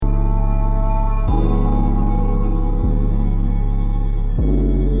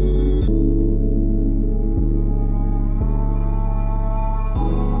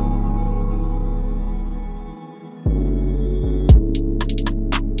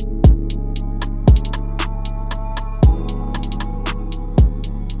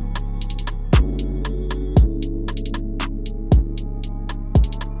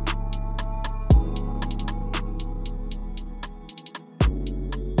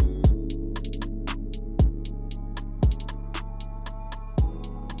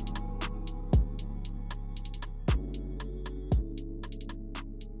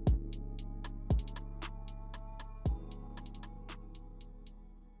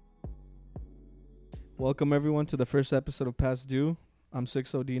Welcome everyone to the first episode of Past Due. I'm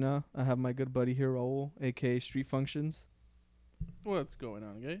Six Odina. I have my good buddy here, Raul, aka Street Functions. What's going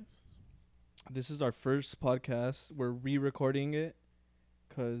on, guys? This is our first podcast. We're re-recording it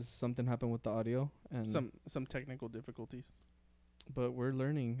because something happened with the audio, and Some technical difficulties. but we're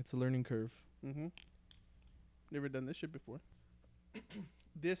learning. It's a learning curve. Mm-hmm. Never done this shit before.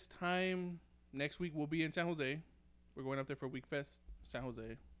 This time next week we'll be in San Jose. We're going up there for Week Fest, San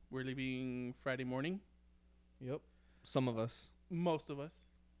Jose. We're leaving Friday morning. Yep. Some of us, Most of us.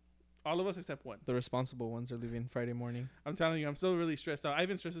 All of us except one. the responsible ones, are leaving Friday morning. I'm telling you, I'm still really stressed out.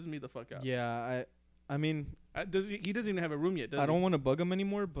 Ivan stresses me the fuck out. Yeah, I mean, He doesn't even have a room yet, does I he? don't want to bug him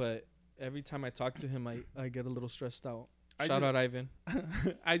anymore, but every time I talk to him, I get a little stressed out. I Shout just- out Ivan.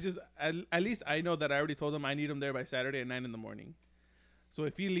 At least I know that I already told him I need him there by Saturday at 9 in the morning. So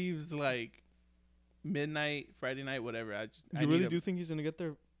if he leaves like midnight, Friday night, whatever, I You really need do him. think he's gonna get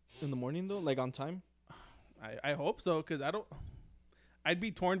there in the morning though, like on time? I hope so, because I'd be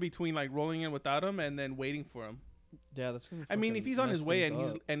torn between like rolling in without him and then waiting for him. Yeah, that's gonna. I mean, if he's on his way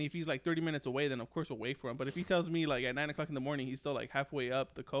and if he's like 30 minutes away, then of course we'll wait for him. But if he tells me like at 9 o'clock in the morning he's still like halfway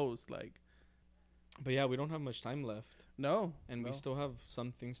up the coast, like But yeah, we don't have much time left, no, and we no, still have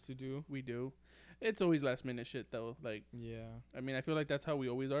some things to do. we do. It's always last minute shit though. Like Yeah. I mean, I feel like that's how we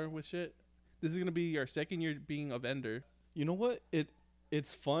always are with shit. This is gonna be our second year being a vendor. You know what?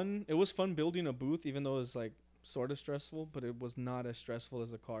 It's fun. It was fun building a booth, even though it was like sort of stressful, but it was not as stressful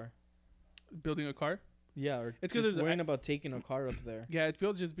as a car. Building a car. Yeah, or It's 'cause just there's- worrying about taking a car up there. Yeah, it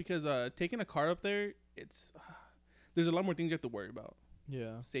feels just because taking a car up there, it's there's a lot more things you have to worry about,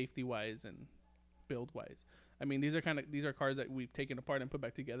 Yeah. safety wise and build wise. I mean, these are cars that we've taken apart and put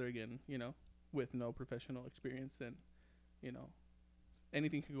back together again, you know, with no professional experience, and you know,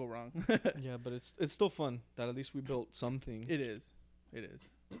 anything could go wrong. Yeah, but it's still fun that at least we built something. It is,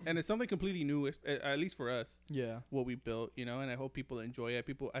 and it's something completely new, at least for us, Yeah. what we built, you know. And I hope people enjoy it.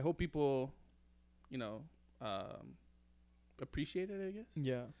 I hope people, you know, appreciate it, I guess.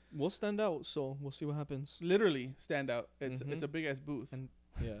 Yeah. We'll stand out, so we'll see what happens. Literally stand out. It's Mhm. a big ass booth. And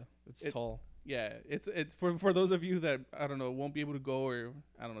yeah, it's It- tall. Yeah, it's for those of you that I don't know won't be able to go, or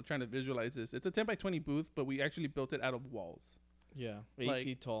I don't know, trying to visualize this. It's a 10 by 20 booth, but we actually built it out of walls, Yeah. 8 like-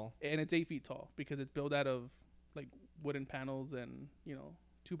 feet tall. and it's 8 feet tall because it's built out of like wooden panels and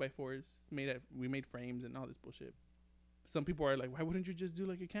 2x4s we made frames and all this bullshit. Some people are like, why wouldn't you just do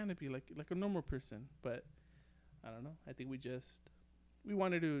like a canopy like a normal person? But I don't know. I think we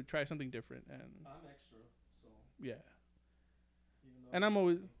wanted to try something different, and I'm extra, so yeah. And I'm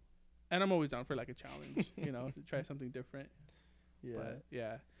always down for like a challenge, to try something different. yeah. But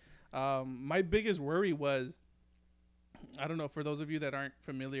yeah. My biggest worry was, I don't know, for those of you that aren't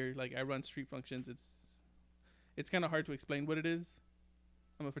familiar, like I run Street Functions. It's kind of hard to explain what it is.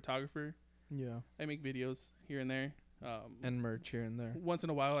 I'm a photographer. Yeah. I make videos here and there. And merch here and there. Once in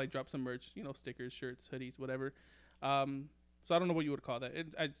a while I drop some merch, stickers, shirts, hoodies, whatever. So I don't know what you would call that.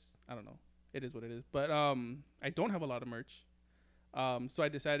 I don't know. It is what it is. But I don't have a lot of merch. So I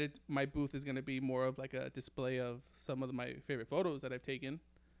decided my booth is going to be more of like a display of some of my favorite photos that I've taken.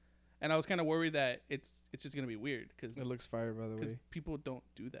 And I was kind of worried that it's just going to be weird because It looks fire, by the way. people don't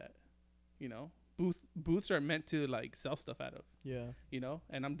do that. Booths are meant to like sell stuff out of, Yeah.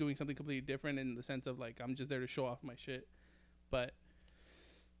 and I'm doing something completely different in the sense of like I'm just there to show off my shit. But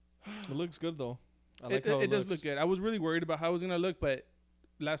It looks good though. I like it how it does looks. look good. I was really worried about how it was going to look, but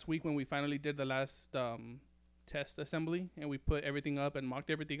last week when we finally did the last test assembly and we put everything up and mocked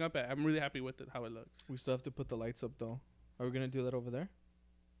everything up, I'm really happy with it, how it looks. We still have to put the lights up though. Are we gonna do that over there?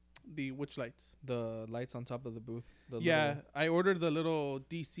 Which lights? The lights on top of the booth. Yeah, I ordered the little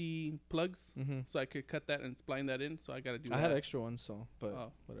DC plugs Mm-hmm. so I could cut that and spline that in. So I got to do I that. had extra ones, so but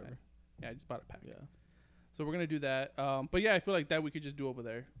Oh, whatever. Yeah, I just bought a pack. Yeah. So we're gonna do that. But yeah, I feel like that we could just do over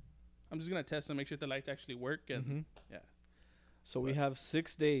there. I'm just gonna test and make sure the lights actually work. And Mhm. yeah. So we But- have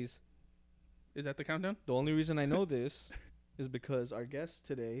 6 days. Is that the countdown? The only reason I know this is because our guest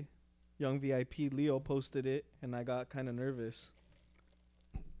today, Young VIP Leo, posted it, and I got kind of nervous.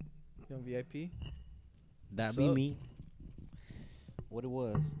 Young VIP, That Sup? be me. What it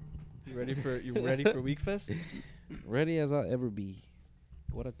was. you ready for Week Fest? Ready as I'll ever be.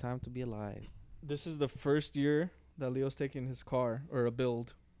 What a time to be alive. This is the first year that Leo's taking his car or a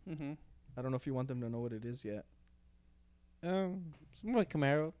build. Mm-hmm. I don't know if you want them to know what it is yet. It's more like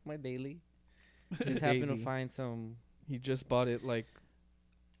Camaro, my daily. Just happened to Daily. find some. He just bought it like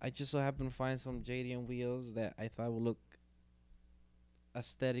I just so happened to find some JDM wheels that I thought would look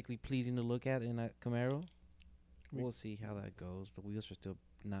aesthetically pleasing to look at in a Camaro. We- We'll see how that goes. The wheels are still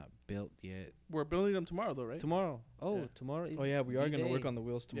not built yet. We're building them tomorrow, though, right? Tomorrow. Oh, Yeah. tomorrow is Oh yeah, we are gonna work D-Day. on the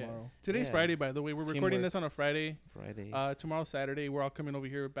wheels Yeah. tomorrow. Today's Yeah. Friday, by the way. We're recording Teamwork. this on a Friday. Friday. Tomorrow, Saturday, we're all coming over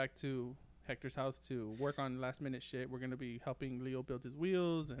here back to Hector's house to work on last minute shit. We're gonna be helping Leo build his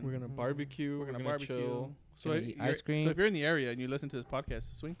wheels, and We're gonna Mhm. barbecue. we're gonna barbecue. Chill. So Gonna if eat you're- ice cream. So if you're in the area and you listen to this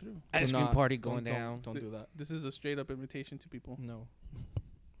podcast, swing through. Ice Do cream not- party don't- going don't- down. Don't do that. This is a straight up invitation to people. No.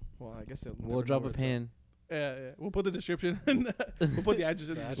 Well, I guess We'll drop a pin. Yeah. We'll put the description. And we'll put the address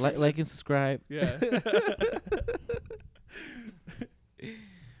in the The address. description. Like and subscribe. Yeah.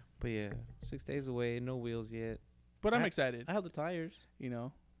 But yeah, 6 days away. No wheels yet. But I'm I- excited. I have the tires. You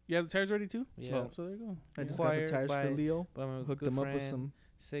know. You have the tires ready too? Yeah. Oh, so there you go. I just Yeah. got the Acquired tires by- for Leo. But I'm a Hooked good them up with friend. some.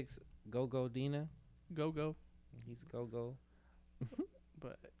 6 Go Dina. Go. He's go.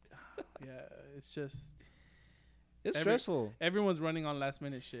 But yeah, it's just It's Every- stressful. everyone's running on last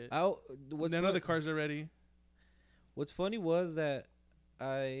minute shit. What's None fun- of the cars are ready. What's funny was that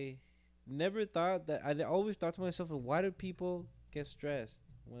I never thought that I always thought to myself, why do people get stressed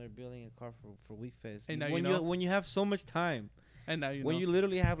when they're building a car for Week Fest? And now when you know. when you have so much time, And now you when know. you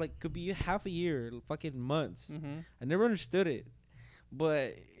literally have like could be half a year, fucking months. Mm-hmm. I never understood it,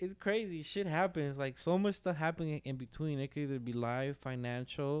 but it's crazy. Shit happens. Like so much stuff happening in between. It could either be live,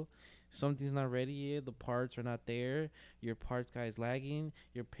 financial. Something's not ready yet. The parts are not there. Your parts guy's lagging.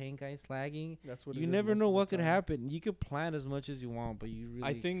 Your paint guy's lagging. That's what You it is never most know of the what could time. happen. You could plan as much as you want, but you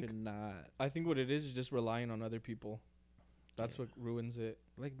really think- could not. I think what it is just relying on other people. That's Yeah. what ruins it.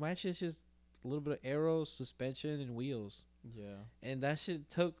 Like my shit's just a little bit of arrows, suspension, and wheels, Yeah. and that shit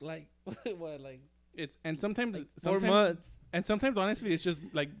took like what, like It's and sometimes, 4 sometimes months. and sometimes honestly it's just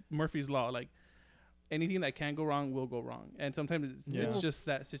like Murphy's law. Like anything that can go wrong will go wrong. And sometimes it's Yeah. just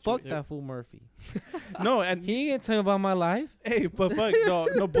that Fuck situation. that fool Murphy. No, and He ain't gonna tell me about my life. hey, but fuck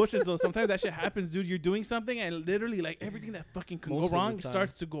no bullshit though. Sometimes that shit happens, dude. You're doing something and literally like everything that fucking can Most go of the wrong time.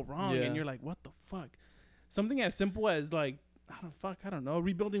 starts to go wrong, Yeah. and you're like, what the fuck? Something as simple as like I don't know,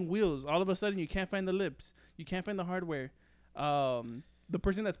 rebuilding wheels. All of a sudden you can't find the lips, you can't find the hardware. The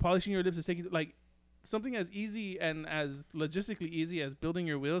person that's polishing your lips is taking like something as easy and as logistically easy as building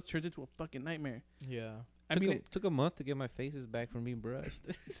your wheels turns into a fucking nightmare. Yeah. I mean, Took a month to get my faces back from being brushed.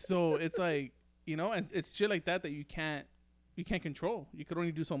 so it's like, you know, and it's shit like that you can't control. You could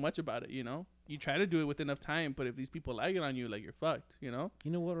only do so much about it, you know. You try to do it with enough time, but if these people lag it on you, like you're fucked, you know.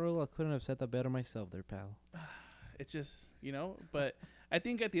 You know what, Ro? I couldn't have said that better myself, there, pal. It's just, you know. But I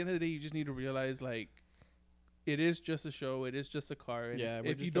think at the end of the day, you just need to realize like it is just a show. It is just a car. And Yeah, we're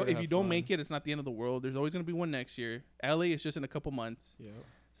if you just don't there to if you have don't fun. make it, it's not the end of the world. There's always gonna be one next year. LA is just in a couple months, Yeah.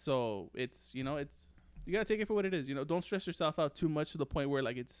 so it's, you know, it's, you gotta take it for what it is. You know, don't stress yourself out too much to the point where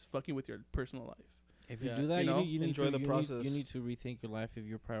like it's fucking with your personal life. If you Yeah, do that, you know, you need enjoy to, the process. You need to rethink your life if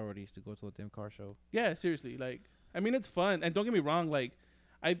your priority is to go to a damn car show. Yeah, seriously. Like, I mean, it's fun, and don't get me wrong. Like,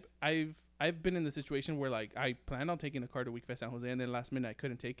 I've been in the situation where like I planned on taking a car to Week Fest San Jose, and then last minute I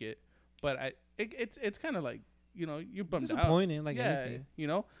couldn't take it. But it's kind of like, you know, you're bummed out. Disappointing, like yeah, anything. you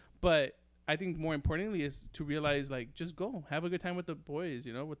know. But I think more importantly is to realize like just go have a good time with the boys,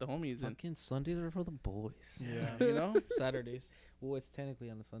 you know, with the homies, and Fucking Sundays are for the boys. Yeah. you know. Saturdays. Well, it's technically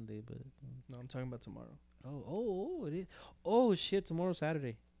on a Sunday, but No, I'm talking about tomorrow. oh, it is. Oh shit, tomorrow's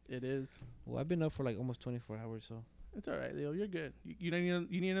Saturday. It is. Well, I've been up for like almost 24 hours, so It's all right, Leo. You're good. You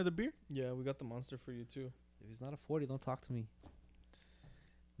need another beer? Yeah, we got the monster for you too. if it's not a 40, don't talk to me.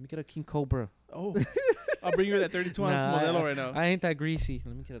 Let me get a King Cobra. Oh, I'll bring you that 32 ounce Nah, Modelo right now. I ain't that greasy.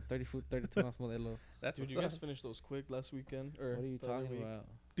 Let me get a 32 ounce Modelo. That's Dude, what's you up. guys finished those quick last weekend, or What are you the other talking week? about?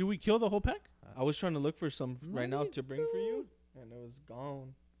 Did we kill the whole pack? I was trying to look for some right now No, to bring for you, and it was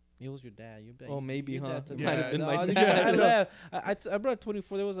gone. It was your dad. Your dad. Oh, maybe, your huh? dad took Might it. have been No, my your dad. left. I brought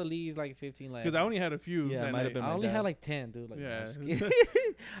 24. There was at least like 15 left. Because I only had a few. Yeah, it that might have night. been I my only dad. had like 10, dude. Like, no, Yeah. I'm just kidding.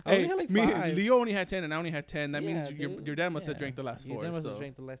 I Hey, only had like me, 5. Leo only had 10 and I only had 10. That Yeah, means dude. your dad must have Yeah. drank the last Your 4. dad must So have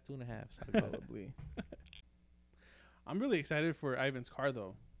drank the last 2.5. So Probably. I'm really excited for Ivan's car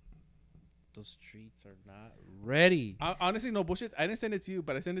though. the streets are not ready. Honestly, no bullshit. I didn't send it to you,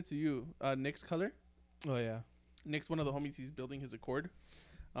 but I sent it to you. Nick's color. Oh yeah. Nick's one of the homies. He's building his Accord.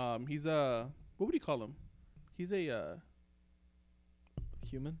 He's a, what would you call him? He's a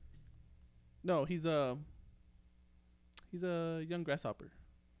Human. no. He's a young grasshopper.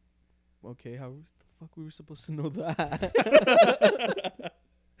 Okay, how the fuck we were supposed to know that?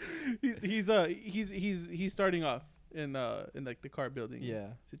 He's starting off in like the car building Yeah.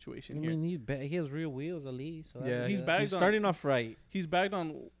 I situation here. mean, he has real wheels at least. So that's Yeah, he's good. bagged He's on- starting off right. He's bagged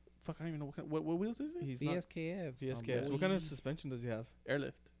on. Fuck, I don't even know what wheels is it? He's not VSKF. VSKF. my What kind of boy. suspension does he have?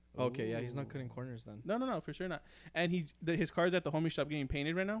 Airlift. Okay, yeah, he's not Ooh. cutting corners then. No, for sure not. And his car's at the homie shop getting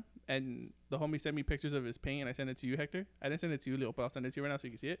painted right now. And the homie sent me pictures of his paint, and I sent it to you, Hector. I didn't send it to you, Leo, but I'll send it to you right now so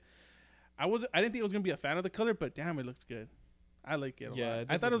you can see it. I didn't think I was gonna be a fan of the color, but damn, it looks good. I like it a Yeah, lot. it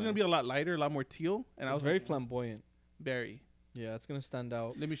I does thought it look was gonna be nice. a lot lighter, a lot more teal, and I It's was very like, flamboyant. very. Yeah, it's gonna stand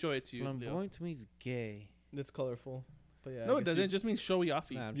out. Let me show it to you, Leo. Flamboyant to me is gay. It's colorful. But yeah, No, I it guess doesn't. It just means showy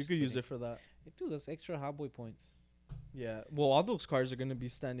offy. Nah, I'm You just could use kidding. it for that. Hey, dude, that's extra hot boy points. Yeah. Well, all those cars are gonna be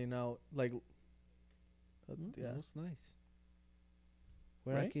standing out. Like, yeah. That's nice.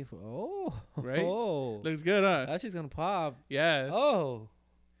 Where Right? I came from? Oh, Right? Oh, Looks good, huh? that's just gonna pop. Yeah. Oh,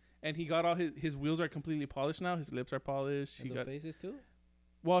 And he got all his wheels are completely polished now. His lips are polished. and He the got faces too.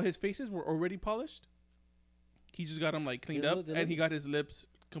 well, his faces were already polished. He just got them like cleaned They up, look- they and he look- got his lips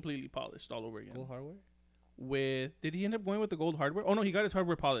completely polished all over again. Gold hardware. Did he end up going with the gold hardware? Oh no, he got his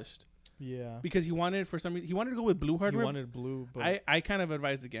hardware polished Yeah. because he wanted for some reason he wanted to go with blue He hardware. wanted blue, but I kind of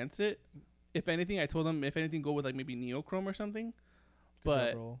advised against it. If anything, I told him if anything go with like maybe neochrome or something. good But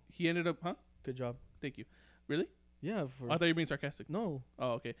job, bro. he ended up, huh? Good job. Thank you. Really? Yeah. I For thought you were being sarcastic. no.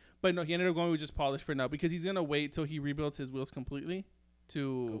 Oh, okay. But no, he ended up going with just polish for now because he's gonna wait till he rebuilds his wheels completely.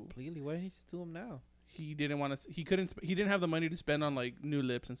 Completely. Why didn't he just do them now? He didn't want to. He couldn't. He didn't have the money to spend on like new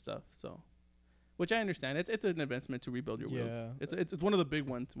lips and stuff. So, which I understand. It's an investment to rebuild your wheels. Yeah. It's one of the big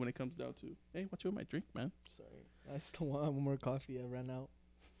ones when it comes down to. Hey, what's with my drink, man? Sorry. I still want one more coffee. I ran out.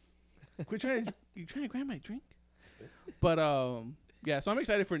 Quit trying to. You trying to grab my drink? But yeah. So I'm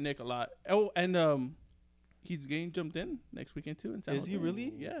excited for Nick a lot. Oh, and he's getting jumped in next weekend too. In San Is he Jose.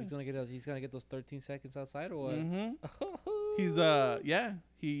 really? Yeah. He's gonna get those 13 seconds outside or what? Mm-hmm. He's yeah.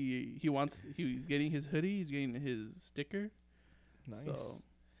 He's getting his hoodie. He's getting his sticker. Nice. So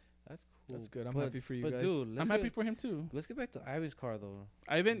That's cool. That's good. I'm But- happy for you but guys. dude, I'm happy for him too. Let's get back to Ivan's car though.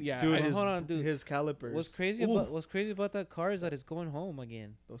 Ivan, yeah. Dude, I- his, hold on, dude. his calipers. What's crazy about that car is that it's going home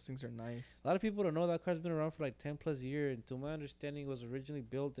again. Those things are nice. A lot of people don't know that car's been around for like 10 plus years. And to my understanding, it was originally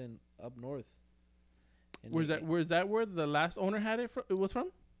built in up north. And Where's that where the last owner had it from? It was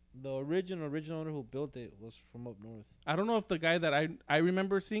from? The original owner who built it was from up north. I don't know if the guy that I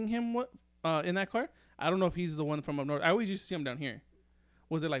remember seeing him in that car. I don't know if he's the one from up north. I always used to see him down here.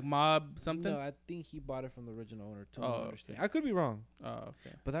 Was it like Mob something? No, I think he bought it from the original owner. To Oh, my okay. understanding. I could be wrong, Oh,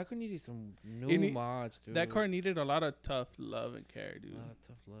 okay. but that car needed some new It need- mods, dude. That car needed a lot of tough love and care, a dude. lot of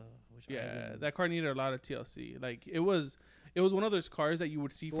tough love. Which Yeah, Ivan- that car needed a lot of TLC. Like it was one of those cars that you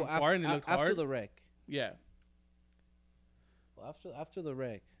would see Well, from far and it looked after hard. the wreck. Yeah, Well, after the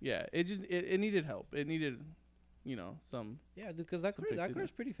wreck. yeah. It needed help. It needed, some. Yeah, dude, because that Some car fixing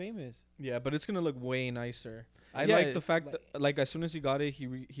is pretty famous. Yeah, but it's gonna look way nicer. I Yeah, like the fact like- that, like, as soon as he got it,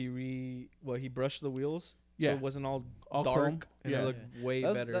 he brushed the wheels. Yeah. So it wasn't all All dark, chrome. and Yeah. it looked way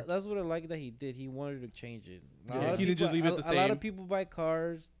That's, better. that's what I like that he did. He wanted to change it. A Yeah, lot of he didn't just people- leave it the A lot same. of people buy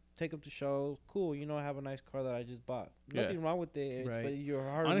cars, take them to show. Cool, I have a nice car that I just bought. Yeah. Nothing wrong with it. It's Right. for your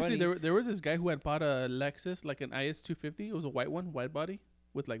hard Honestly, money. there was this guy who had bought a Lexus, like an IS 250. It was a white one, white body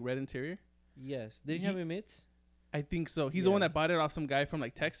with like red interior. Yes. Did he He- have emits? I think so. He's the one Yeah. that bought it off some guy from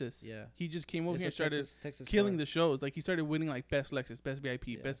like Texas. Yeah. He just came over It's here a and started Texas killing car. the shows. Like he started winning like best Lexus, best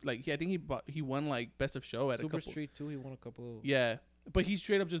VIP, Yeah. best like I think he won like best of show at Super a couple. Street too. He won a couple. Yeah, but he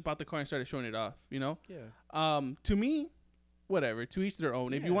straight up just bought the car and started showing it off. Yeah. To me, whatever. To each their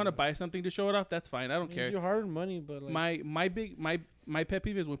own. If you Yeah. want to buy something to show it off, that's fine. I don't It's care. your hard money, but like My pet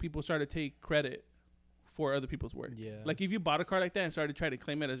peeve is when people start to take credit for other people's work. yeah. Like if you bought a car like that and started trying to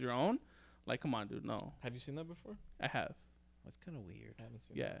claim it as your own, like come on, dude. No, have you seen that before? I have. that's kind of weird. I haven't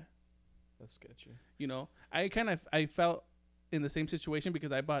seen. Yeah. that. That's sketchy. I felt in the same situation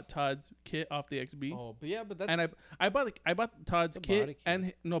because I bought Todd's kit off the XB. Oh, but yeah, but that's And I bought Todd's It's a body kit kit.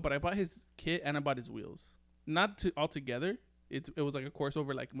 and but I bought his kit and I bought his wheels. Not to all together. It was like a course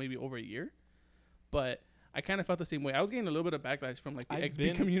over like maybe over a year. But I kind of felt the same way. I was getting a little bit of backlash from like the I've XB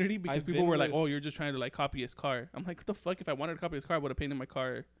been- community because I've people been were like, with- "Oh, you're just trying to like copy his car." I'm like, "What the fuck? If I wanted to copy his car, I would have painted my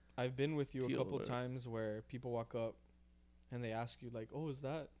car." I've been with you a Teal couple or- times where people walk up and they ask you like, "Oh, is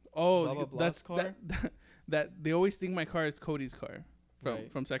that?" Oh, Blah, blah, blah's that's car? that they always think my car is Cody's car Right.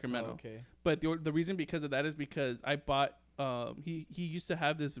 from Sacramento. Oh, okay. But the reason because of that is because I bought he used to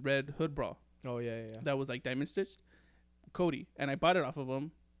have this red hood bra Oh yeah, yeah. that was like diamond stitched, Cody, and I bought it off of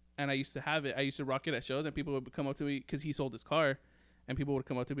him, and I used to have it. I used to rock it at shows, and people would come up to me because he sold his car, and people would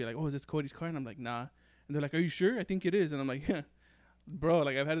come up to me like, "Oh, is this Cody's car?" And I'm like, "Nah," and they're like, "Are you sure?" I think it is, and I'm like, "Yeah, bro,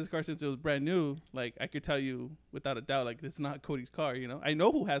 like I've had this car since it was brand new. Like I could tell you without a doubt, like it's not Cody's car. I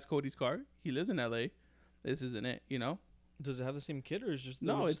know who has Cody's car. He lives in LA. This isn't it. Does it have the same kit or is just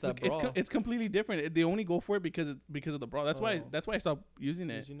No, just it's that bra? it's completely different. They only go for it because of the bra. That's why Oh. I stopped using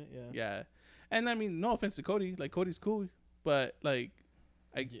it. Using it, yeah. Yeah, and I mean, no offense to Cody. Like Cody's cool, but like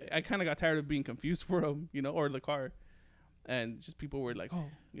I kind of got tired of being confused for him, you know, or the car, and just people were like, oh,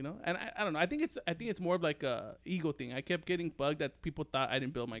 you know, and I don't know. I think it's more of like a ego thing. I kept getting bugged that people thought I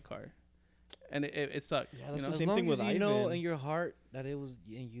didn't build my car, and it sucked. Yeah, you that's know? the As same long thing as with you know Ivan. in your heart that it was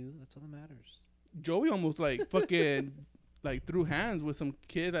in you, that's all that matters. Joey almost like fucking like threw hands with some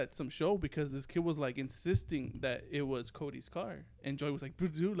kid at some show because this kid was like insisting that it was Cody's car, and Joey was like,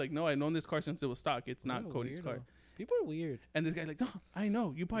 dude, like, no, I've known this car since it was stock. It's not What a Cody's car. weirdo. People are weird. And this guy like, no, I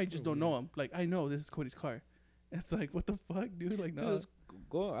know. You probably People just are don't know him. Like, I know this is Cody's car. It's like, what the fuck, dude? Like, Dude,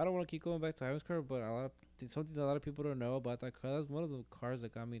 no. I don't want to keep going back to Ivan's car, but something that a lot of people don't know about that car. That's one of the cars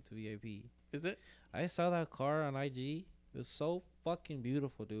that got me into VIP. Is it? I saw that car on IG. It was so fucking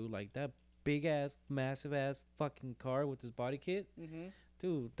beautiful, dude. Like that big ass, massive ass fucking car with this body kit. Mm-hmm.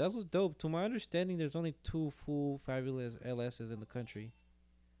 Dude, that was dope. To my understanding, there's only 2 full fabulous LSs in the country.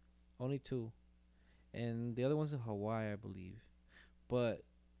 Only 2. And the other one's in Hawaii, I believe. But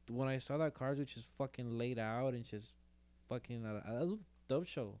when I saw that car, which is fucking laid out and just fucking, that was a dub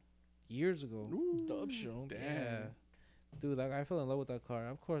show years ago. Dub show. Damn. Yeah. Dude, I fell in love with that car.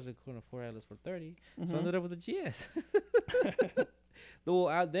 Of course, I couldn't afford Atlas for 30. So I Mhm. ended up with a GS.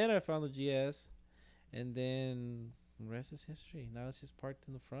 Then I found the GS. And then the rest is history. Now it's just parked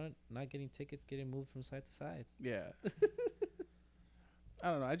in the front, not getting tickets, getting moved from side to side. Yeah.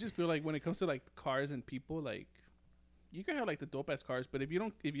 I don't know. I just feel like when it comes to like cars and people, like you can have like the dope ass cars, but if you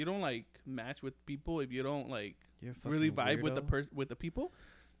don't like match with people, if you don't like You're a really fucking vibe with the weirdo. with the people,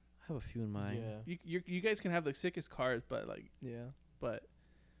 I have a few in mind. Yeah. you guys can have the sickest cars, but like, Yeah. but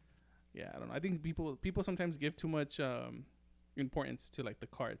yeah, I don't know. I think people sometimes give too much importance to like the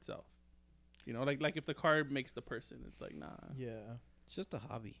car itself. You know, like if the car makes the person, it's like, nah, Yeah. It's just a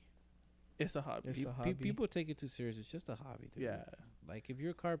hobby. it's a hobby. It's a hobby. People take it too serious. It's just a hobby, dude. Yeah. Like if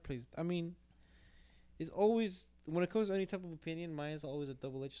your car plays, I mean, it's always when it comes to any type of opinion, mine is always a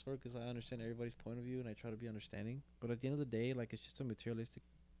double-edged sword because I understand everybody's point of view and I try to be understanding. But at the end of the day, like it's just a materialistic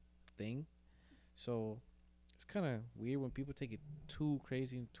thing. So it's kind of weird when people take it too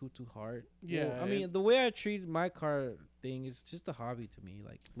crazy and too hard. Yeah, Well, I mean, the way I treat my car thing is just a hobby to me.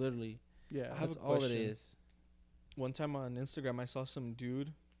 Like literally, Yeah. I have that's a all it question. is. One time on Instagram, I saw some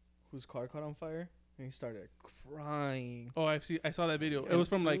dude whose car caught on fire, and he started crying. Oh, I saw that video. It Yeah, was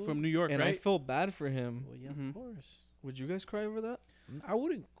from like dude. from New York, And I right? felt bad for him. Well, yeah, Mhm. of course. Would you guys cry over that? I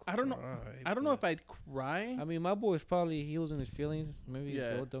wouldn't. I don't know. cry, I don't know but- if I'd cry. I mean, my boy's probably he was in his feelings. Maybe Yeah.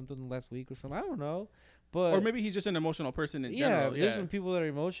 his girl dumped him last week or something. I don't know, but or maybe he's just an emotional person in yeah, general. there's some people that are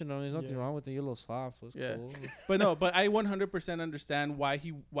emotional. There's nothing Yeah. wrong with it. You're a little soft, so it's Yeah. cool. But no, but I 100% understand why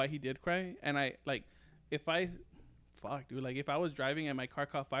he did cry, and I like if I fuck dude, like if I was driving and my car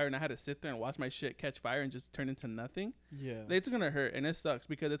caught fire and I had to sit there and watch my shit catch fire and just turn into nothing, Yeah. it's gonna hurt and it sucks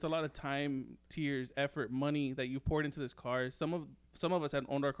because it's a lot of time, tears, effort, money that you poured into this car. Some of us had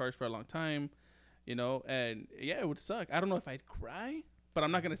owned our cars for a long time, you know, and yeah, it would suck. I don't know if I'd cry, but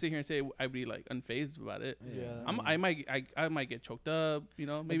I'm not gonna sit here and say I'd be like unfazed about it. Yeah. I might get choked up, you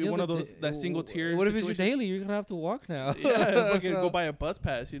know, At maybe the end one of the those day- that single tear. What if it's your situation. daily? You're gonna have to walk now. Yeah, fucking So- go buy a bus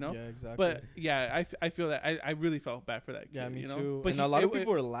pass, you know. Yeah, exactly. But yeah, I feel that I really felt bad for that kid. yeah, me you know? too. But And a lot of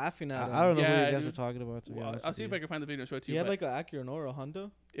people were laughing at him. I don't know who Yeah, you guys dude. are talking about. To be Well, honest I'll with see if you. I can find the video and show it to He you. had but like an Acura or a Honda.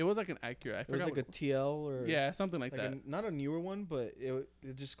 it was like an Acura. I It was forgot. like a what- TL or yeah, something like that. not a newer one, but it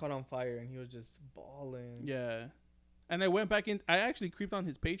just caught on fire and he was just bawling. Yeah. And I went back in. I actually creeped on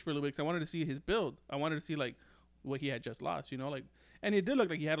his page for a little bit because I wanted to see his build. I wanted to see like what he had just lost, you know, like. And it did look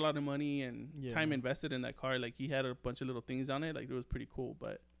like he had a lot of money and Yeah. time invested in that car. Like he had a bunch of little things on it. Like it was pretty cool.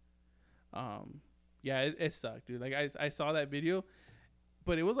 But, yeah, it sucked, dude. Like I saw that video,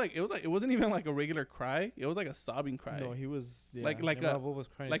 but it wasn't even like a regular cry. It was like a sobbing cry, No, he was like And my a boy was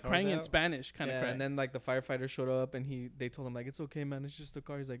crying his like heart crying in out. Spanish kind of yeah, cry. and then like the firefighter showed up and they told him like it's okay, man, it's just a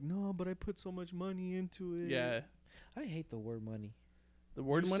car. He's like, no, but I put so much money into it. yeah, I hate the word money. the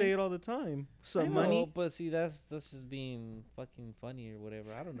word You money. say it all the time. I Some know, money. but see, that's just being fucking funny or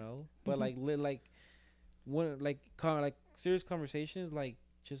whatever. I don't know, but like when like serious conversations, like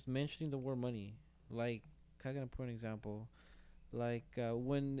just mentioning the word money. Like, I'm gonna put an example. Like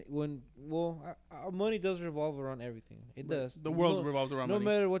when money does revolve around everything. It Right. does. The world No- revolves around no money.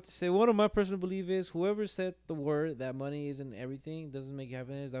 matter what to say, one of my personal belief is whoever said the word that money isn't everything, doesn't make you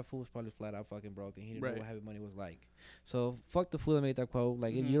happiness, that fool was probably flat out fucking broke and he didn't Right. know what having money was like. So fuck the fool that made that quote.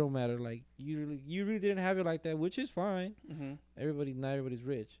 Like Mhm. you don't matter. Like you really didn't have it like that, which is fine. Mm-hmm. Not everybody's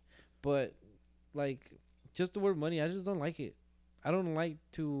rich, but like just the word money, I just don't like it. I don't like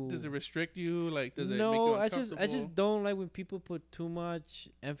to. Does it restrict you? Like, does it make you no, uncomfortable? I just don't like when people put too much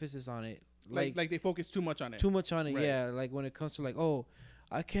emphasis on it. like they focus too much on it. Too much on it, Right. yeah. Like when it comes to like, oh,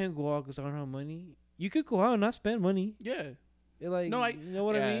 I can't go out because I don't have money. You could go out and not spend money. Yeah, Like, No, you know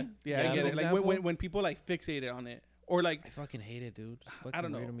what I mean? Yeah, Yeah, I get it. Like Example? when people like fixated on it, or like I fucking hate it, dude. It's fucking I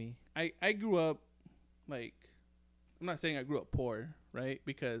don't weird know. to me. I grew up like I'm not saying I grew up poor, right?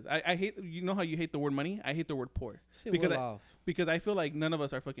 Because I hate, you know how you hate the word money? I hate the word poor Say Because well off. because I feel like none of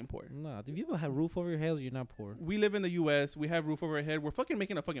us are fucking poor. Nah, if you don't have roof over your head, you're not poor. We live in the U.S. We have roof over our head. We're fucking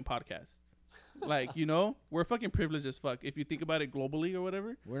making a fucking podcast. Like, you know, we're fucking privileged as fuck. If you think about it globally or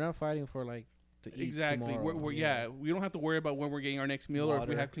whatever. We're not fighting for like to eat Exactly. tomorrow. We're yeah. We don't have to worry about when we're getting our next meal or if we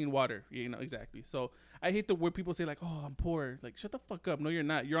Water. have clean water. You know, exactly. So I hate the word people say like, "Oh, I'm poor." Like, shut the fuck up. No, you're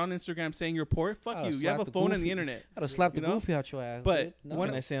not. You're on Instagram saying you're poor. Fuck I'll you. You slap have a the phone and the goofy. internet. I'd have slapped the You know? goofy out your ass. But dude. No.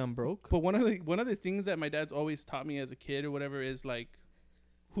 When I say I'm broke, But one of the things that my dad's always taught me as a kid or whatever is like,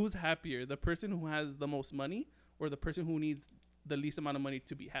 who's happier, the person who has the most money or the person who needs the least amount of money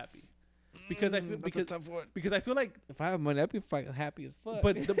to be happy? Because I feel That's a tough one. because I feel like, If I have money, I'd be happy as fuck.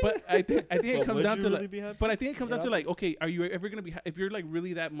 but I think it But comes would down you to really like, be happy? but I think it comes down to Yeah. like, okay, are you ever gonna be if you're like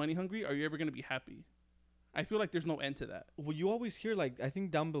really that money hungry? Are you ever gonna be happy? I feel like there's no end to that. Well, you always hear like I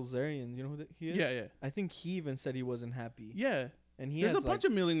think Dan Bilzerian, you know who he is? Yeah. I think he even said he wasn't happy. Yeah. And he There's a has bunch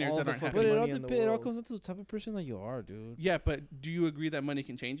like, of millionaires all that the aren't fucking happy. But it all money in the depends. It all world. comes down to the type of person that you are, dude. Yeah, but do you agree that money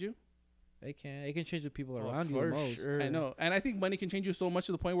can change you? It can change the people Oh, around you for the most. sure. I know, and I think money can change you so much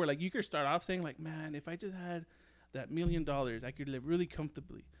to the point where like you could start off saying like, man, if I just had that $1 million, I could live really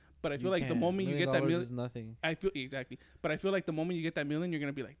comfortably. But I feel like the moment you get that million, is nothing. I feel exactly. But I feel like the moment you get that million, you're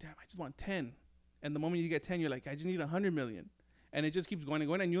gonna be like, damn, I just want 10. And the moment you get 10, you're like, I just need 100 million. And it just keeps going and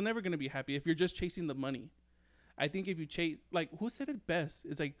going, and you're never gonna be happy if you're just chasing the money. I think if you chase, like, who said it best?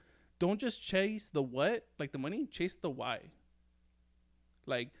 It's like, don't just chase the what, like the money, chase the why.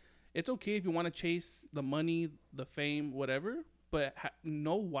 Like, it's okay if you want to chase the money, the fame, whatever, but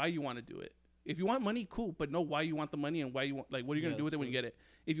know why you want to do it. If you want money, cool, but know why you want the money and why you want, like, what are you gonna do with it when you get it?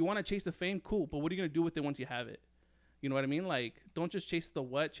 If you want to chase the fame, cool, but what are you gonna do with it once you have it? You know what I mean? Like, don't just chase the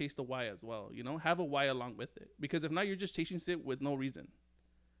what, chase the why as well. You know, have a why along with it, because if not, you're just chasing shit with no reason.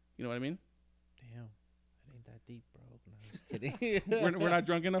 You know what I mean? Damn, it ain't that deep, bro. No, I'm just kidding. we're not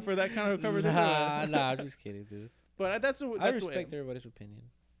drunk enough for that kind of conversation. Nah, I'm just kidding, dude. But that's I the way- respect everybody's opinion.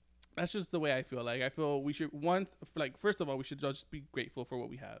 that's just the way I feel. Like, I feel we should first of all, we should just be grateful for what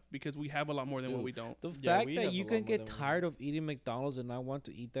we have, because we have a lot more than what Dude, we don't. The Yeah, fact we that have you a can lot more get than we tired of eating McDonald's and not want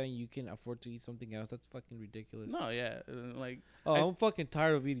to eat that and you can afford to eat something else, that's fucking ridiculous. No, yeah, like, Oh, I- I'm fucking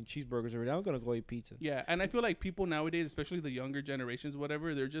tired of eating cheeseburgers every day. I'm gonna go eat pizza. yeah, and I feel like people nowadays, especially the younger generations,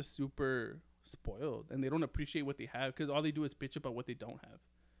 whatever, they're just super spoiled and they don't appreciate what they have because all they do is bitch about what they don't have,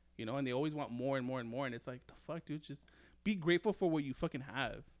 you know, and they always want more and more and more, and it's like, the fuck, dude, just be grateful for what you fucking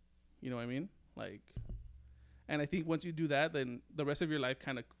have. You know what I mean? Like, and I think once you do that, then the rest of your life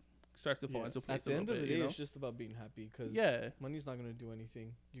kind of starts to fall Yeah. into place. At the a end little of the bit, day, you know? it's just about being happy because Yeah. money's not gonna do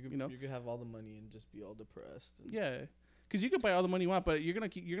anything. You could You know? you could have all the money and just be all depressed. And Yeah, because you can buy all the money you want, but you're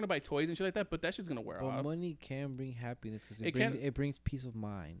gonna buy toys and shit like that. But that shit's gonna wear But off. money can bring happiness because It can- it brings peace of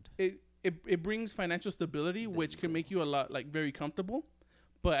mind. It brings financial stability, There which you can go. make you a lot like very comfortable.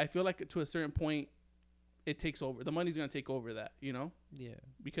 But I feel like to a certain point, it takes over. The money's gonna take over that, you know, Yeah.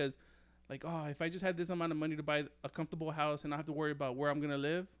 because like, oh, if I just had this amount of money to buy a comfortable house and not have to worry about where I'm gonna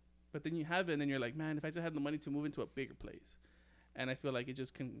live, but then you have it, and then you're like, man, if I just had the money to move into a bigger place. And I feel like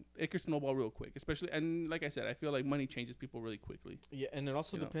it could snowball real quick, especially, and like I said, I feel like money changes people really quickly. yeah, and it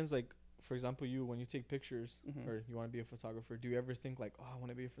also You know? depends. Like, for example, you when you take pictures Mhm. or you want to be a photographer, do you ever think like, oh, I want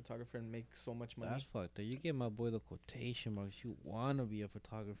to be a photographer and make so much money? That's fucked up. You get my boy the quotation marks. You wanna be a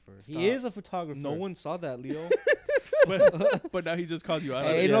photographer. Stop. He is a photographer. No one saw that, Leo. But now he just called you out.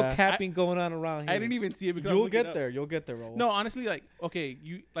 Hey, ain't Yeah. no capping going on around here. I didn't even see it because I was You'll looking get up. there. You'll get there, Raul. No, honestly, like, okay,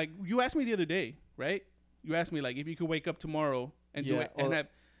 you asked me the other day, right? You asked me like if you could wake up tomorrow and do Yeah, it, and well, have.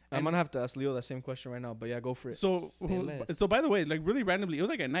 I'm and- gonna have to ask Leo that same question right now. But yeah, go for it. So, Say less. so by the way, like really randomly, it was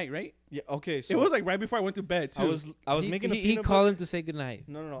like at night, right? Yeah. Okay. So It was like right before I went to bed too. I was he, making a he peanut called butter. him to say goodnight.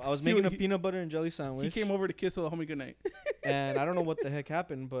 No. I was He- making a he- peanut butter and jelly sandwich. He came over to kiss the homie goodnight. and I don't know what the heck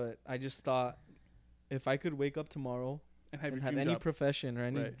happened, but I just thought if I could wake up tomorrow and have and your have dream any job. profession or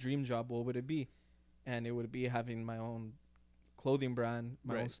any Right. dream job, what would it be? And it would be having my own clothing brand,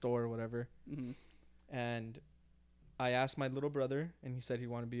 my own Right. store, or whatever. Mhm. And I asked my little brother, and he said he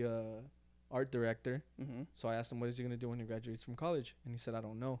wanted to be a art director. Mhm. So I asked him, what is he gonna do when he graduates from college? And he said, I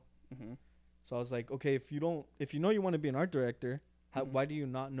don't know. Mhm. So I was like, okay, if you know you want to be an art director, Mhm. why do you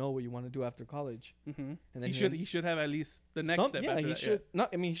not know what you want to do after college? Mhm. And then He should have at least the next step. Yeah, after he that, should not.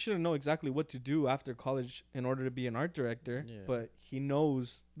 I mean, he shouldn't know exactly what to do after college in order to be an art director. Yeah. But he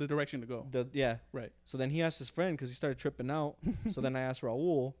knows the direction to go. yeah. Right. So then he asked his friend because he started tripping out. So then I asked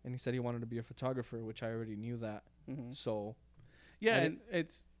Raul, and he said he wanted to be a photographer, which I already knew that. Mhm. So Yeah, I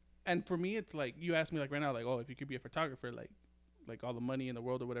and for me, it's like you asked me like right now, like, oh, if you could be a photographer, like, like all the money in the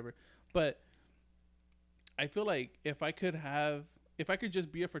world or whatever. But I feel like if I could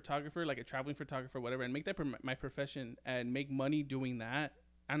just be a photographer, like a traveling photographer, whatever, and make that my profession and make money doing that.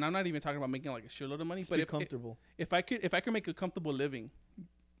 And I'm not even talking about making like a shitload of money, but comfortable. If I could make a comfortable living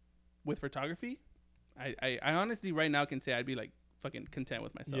with photography, I honestly right now can say I'd be like fucking content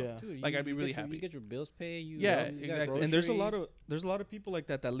with myself. Yeah. Dude, Like, I'd be really happy. You get your bills paid. Yeah, you got exactly. And there's a groceries. lot of people like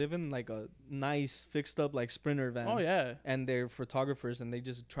that live in like a nice fixed up like Sprinter van. Oh yeah, And they're photographers and they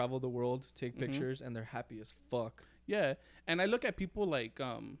just travel the world, take Mhm. pictures, and they're happy as fuck. yeah. And I look at people like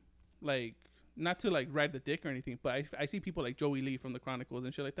not to like ride the dick or anything, but I see people like Joey Lee from the Chronicles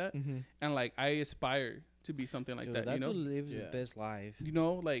and shit like that, Mm-hmm. and like I aspire to be something like Dude, that. that You know, dude lives his Yeah. best life. you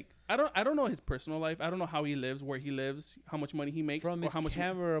know, like I don't know his personal life. I don't know how he lives, where he lives, how much money he makes, From or his how much.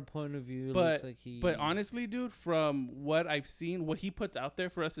 camera point of view, it But- looks like he. But honestly, dude, from what I've seen, what he puts out there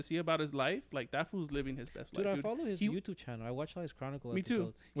for us to see about his life, like that fool's living his best dude, life. I Dude, follow his He- YouTube channel. I watch all his Chronicle Me too.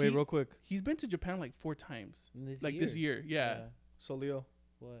 episodes. Wait, He- real quick. he's been to Japan like 4 times, This like this year. Yeah. So Leo,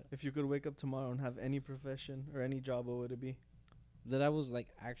 What? if you could wake up tomorrow and have any profession or any job, what would it be? That I was like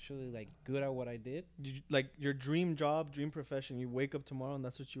actually like good at what I did. Like your dream job, dream profession. You wake up tomorrow and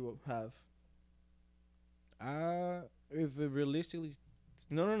that's what you have. If it realistically,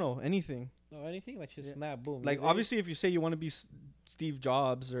 No. Anything. no anything like just Yeah. snap boom. Like If it- obviously, if you say you want to be Steve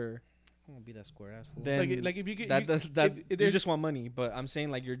Jobs or I'm gonna be that square ass fool. then Like if you get that you, does that if you there's- just want money. But I'm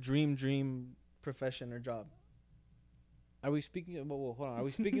saying like your dream profession or job. Are we speaking? Well, hold on. Are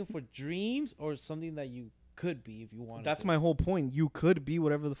we speaking for dreams or something that you could be if you wanted? That's to? my whole point. You could be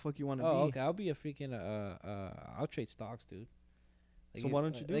whatever the fuck you want to Oh, be. okay. I'll be a freaking I'll trade stocks, dude. So why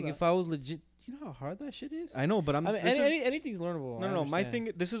don't you do like that? if I was legit, you know how hard that shit is. I know, but I'm. I mean, this is- anything's learnable. I no. My understand.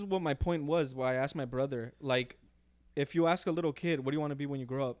 thing. This is what my point was. Why I asked my brother. Like, if you ask a little kid, "What do you want to be when you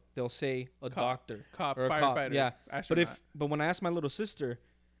grow up?" They'll say a Cop. doctor. cop, or a firefighter, cop, yeah. But astronaut. but when I asked my little sister,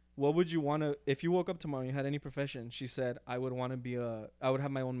 what would you want to? If you woke up tomorrow and you had any profession, she said, I would want to be I would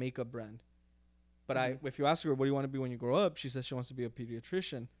have my own makeup brand. But if you ask her, what do you want to be when you grow up? She says she wants to be a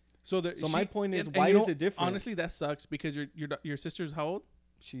pediatrician. so my point is, and why you is know, it different? Honestly, that sucks because your sister's how old?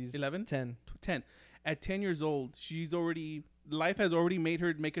 She's 11? 10. 10. At 10 years old, life has already made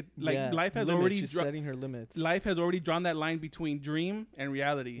her make it like Yeah, life has limits. already She's setting her limits. life has already drawn that line between dream and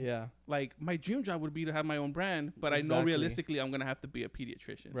reality. Yeah, Like my dream job would be to have my own brand, but I know Exactly. realistically I'm gonna have to be a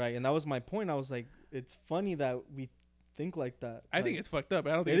pediatrician. right. And that was my point. I was like, it's funny that we think like that. I think Like, it's fucked up.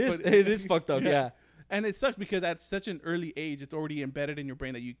 I don't think it it's is. funny. It is fucked up. Yeah. And it sucks because at such an early age, it's already embedded in your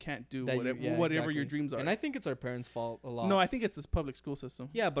brain that you can't do That you- whatever, yeah, whatever your exactly. dreams are. And I think it's our parents' fault a lot. No, I think it's this public school system.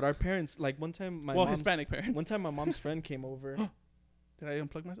 Yeah, but our parents, like one time, my Well, mom's, Hispanic parents. One time, my mom's friend came over. Did I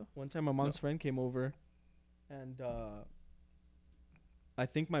unplug myself? One time, my mom's friend came over, and I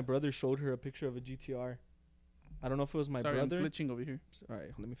think my brother showed her a picture of a GTR. I don't know if it was my Sorry, brother. I'm glitching over here. All right,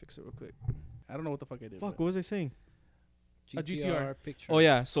 let me fix it real quick. I don't know what the fuck I did. Fuck, but- what was I saying? A GTR. picture. Oh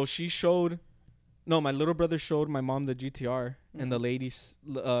yeah, so she showed. No, my little brother showed my mom the GTR, and the Mhm.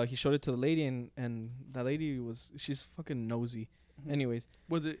 lady, he showed it to the lady, and that lady she's fucking nosy. Mhm. Anyways,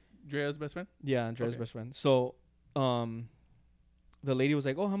 Was it Drea's best friend? yeah, Andrea's Okay. best friend. So, the lady was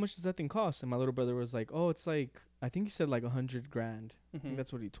like, "Oh, how much does that thing cost?" And my little brother was like, "Oh, it's like I think he said like $100,000. I think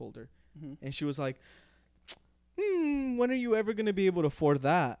that's what he told her." Mhm. And she was like, "When are you ever gonna be able to afford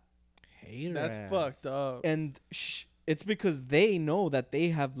that?" Hater That's ass. fucked up. And it's because they know that they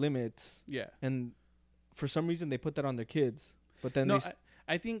have limits, Yeah. and for some reason they put that on their kids. But then No,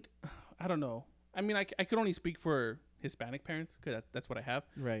 I think I don't know. I mean, I could only speak for Hispanic parents because that's what I have.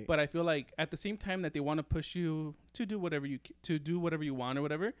 right. But I feel like at the same time that they want to push you to do whatever you want or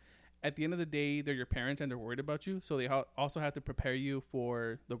whatever, at the end of the day, they're your parents and they're worried about you. So they also have to prepare you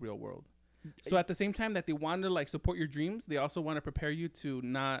for the real world. So at the same time that they want to like support your dreams, they also want to prepare you to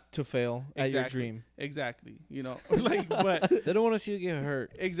not to fail at your Exactly. dream. exactly, you know, like but They don't want to see you get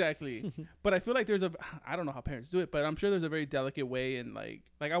hurt. exactly. But I feel like I don't know how parents do it, but I'm sure there's a very delicate way and like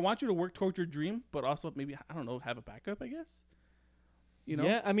I want you to work towards your dream, but also maybe I don't know, have a backup, I guess. You know?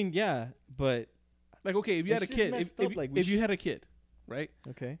 Yeah, I mean, yeah, but Like okay, if you had a It's just kid, messed if up, like, we if you had a kid, right?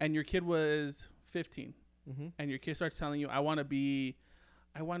 okay. And your kid was 15 Mm-hmm. and your kid starts telling you I want to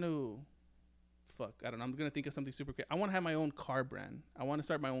I don't know, I'm going to think of something super quick. I want to have my own car brand. I want to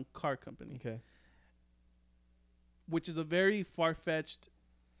start my own car company. Okay. Which is a very far-fetched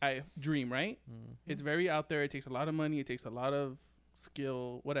dream, right? Mm. It's very out there. It takes a lot of money. It takes a lot of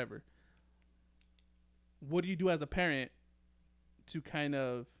skill, whatever. What do you do as a parent to kind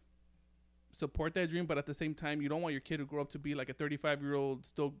of support that dream, but at the same time, you don't want your kid to grow up to be like a 35-year-old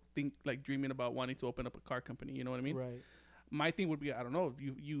still dreaming about wanting to open up a car company. You know what I mean? Right. my thing would be, I don't know,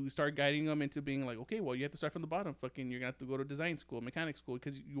 if you start guiding them into being like, okay, well, you have to start from the bottom. Fucking, you're gonna have to go to design school, mechanic school,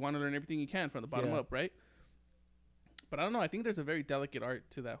 because you want to learn everything you can from the bottom Yeah. up, right? But I don't know. I think there's a very delicate art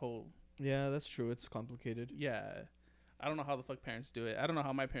to that whole. Yeah, that's true. It's complicated. Yeah, I don't know how the fuck parents do it. I don't know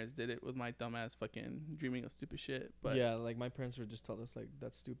how my parents did it with my dumbass fucking dreaming of stupid shit. But yeah, like my parents would just tell us like,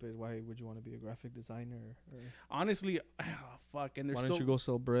 that's stupid. Why would you want to be a graphic designer? Or honestly, oh, fuck, and why there's don't so you go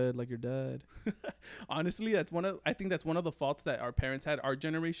sell bread like your dad? honestly, I think that's one of the faults that our parents had, our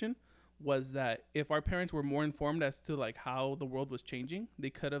generation, was that if our parents were more informed as to like how the world was changing, they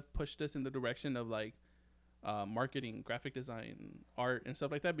could have pushed us in the direction of like marketing, graphic design, art, and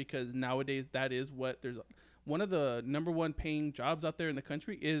stuff like that. Because nowadays, that is what there's one of the number one paying jobs out there in the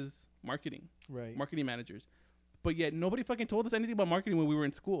country is marketing, Right. marketing managers. But yet nobody fucking told us anything about marketing when we were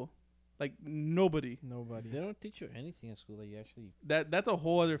in school. Like nobody. Nobody. They don't teach you anything at school that you actually That's a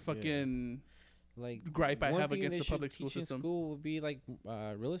whole other fucking like. gripe I one have thing against they the should public school teach in system. School would be like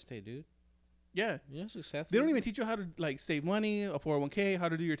real estate, dude. Yeah. Yeah, successful. They don't even teach you how to like save money, a 401k, how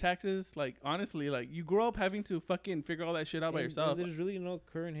to do your taxes. Like honestly, like you grow up having to fucking figure all that shit out by yourself. There's really no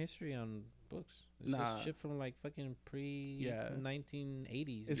current history on books. It's Nah. just shit from like fucking pre Yeah.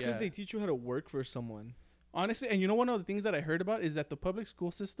 1980s. It's because Yeah. they teach you how to work for someone. Honestly, and you know one of the things that I heard about is that the public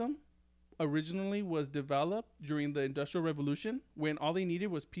school system originally was developed during the Industrial Revolution when all they needed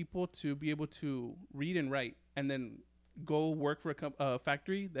was people to be able to read and write and then go work for a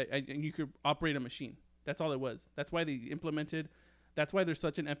factory that and you could operate a machine. That's all it was. That's why they implemented. That's why there's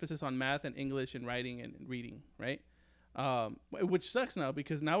such an emphasis on math and English and writing and reading, right? Which sucks now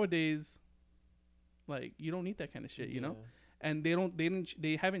because nowadays, like you don't need that kind of shit, you know. And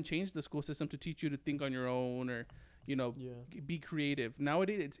they haven't changed the school system to teach you to think on your own or, you know, be creative.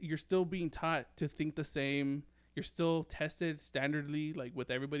 Nowadays, you're still being taught to think the same. You're still tested standardly, like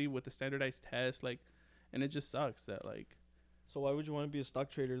with everybody with a standardized test, like, and it just sucks that like. So why would you want to be a stock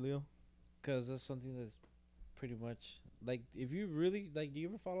trader, Leo? Because that's something that's pretty much like if you really like. Do you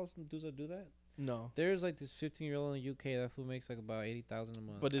ever follow some dudes that do that? No. There's like this 15-year-old in the UK that who makes like about 80,000 a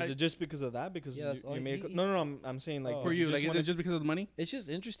month. But is it just because of that? Because Yeah, that's all you make he- no. I'm saying like Oh. For you, just like, is wanna- it just because of the money? it's just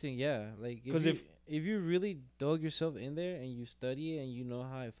interesting, yeah. Like 'Cause if you really dug yourself in there and you study it and you know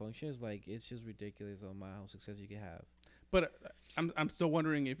how it functions, like it's just ridiculous on how success you can have. But I'm still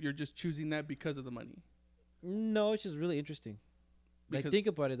wondering if you're just choosing that because of the money, No, it's just really interesting. Like Because- think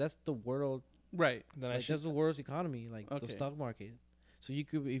about it. That's the world. right? then I Like should, that's the world's economy. Like Okay. the stock market. So you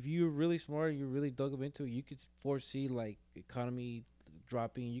could, if you're really smart, you really dug up into it, you could foresee like economy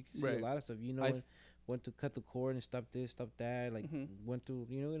dropping. You can see Right. a lot of stuff. You know, I've- when to cut the cord and stop this, stop that. Like Mhm. when to,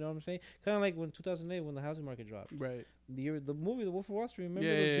 you know what I'm saying? Kind of like when 2008 when the housing market dropped. Right. The movie The Wolf of Wall Street. Remember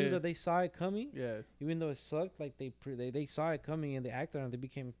Yeah, those yeah, dudes yeah. that they saw it coming, Yeah. even though it sucked. Like they saw it coming and they acted on it. They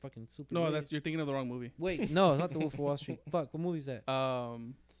became fucking super. No, rich. you're thinking of the wrong movie. Wait, no, it's not The Wolf of Wall Street. Fuck, what movie is that?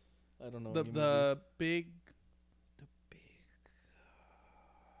 I don't know. The any the movies. big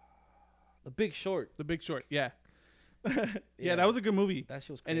The Big Short. The Big Short. Yeah. yeah, Yeah. that was a good movie. That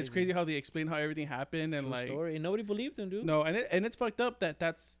shit was crazy. And it's crazy how they explain how everything happened and True like story. And nobody believed him, dude. no, and it's fucked up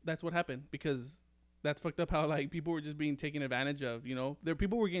that's what happened because that's fucked up how like people were just being taken advantage of, you know. There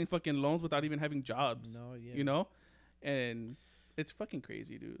people were getting fucking loans without even having jobs. No, yeah. You know? And it's fucking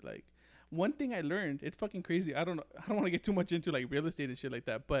crazy, dude. Like one thing I learned, it's fucking crazy. I don't want to get too much into like real estate and shit like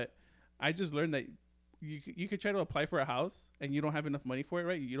that, but I just learned that you could try to apply for a house and you don't have enough money for it,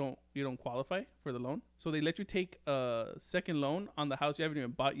 right? You don't qualify for the loan. So they let you take a second loan on the house you haven't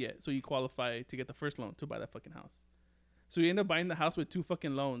even bought yet, so you qualify to get the first loan to buy that fucking house. So you end up buying the house with two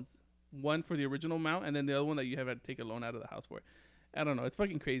fucking loans, one for the original amount and then the other one that you have to take a loan out of the house for. I don't know, it's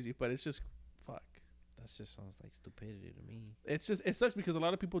fucking crazy, but it's just fuck. That just sounds like stupidity to me. It's just it sucks because a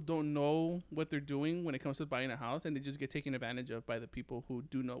lot of people don't know what they're doing when it comes to buying a house, and they just get taken advantage of by the people who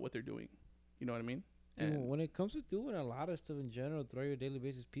do know what they're doing. You know what I mean? Dude, And when it comes to doing a lot of stuff in general throughout your daily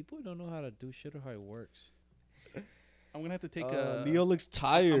basis, people don't know how to do shit or how it works. I'm gonna have to take a Leo looks I'm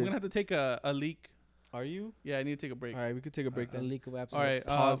tired. gonna have to take a leak. Are you? Yeah, I need to take a break. All right, we could take a break A then. leak of All absolute. right,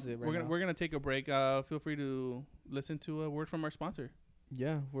 pause it right we're gonna now. we're gonna take a break. Feel free to listen to a word from our sponsor,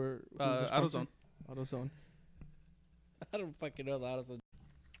 Yeah, who's the sponsor? AutoZone. AutoZone. I don't fucking know the AutoZone.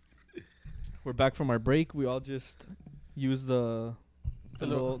 We're back from our break. We all just used the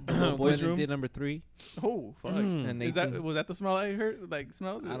little boys' room. Did number 3. Oh fuck! Mm. And Is ate that some, was that the smell I heard? Like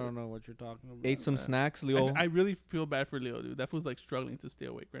smell? I don't know what you're talking about. ate some snacks. Leo. I really feel bad for Leo, dude. That fool's like struggling to stay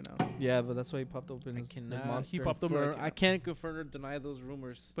awake right now. Yeah, but that's why he popped open I his cannot. monster. He popped open. Confirm- I can't confirm or deny those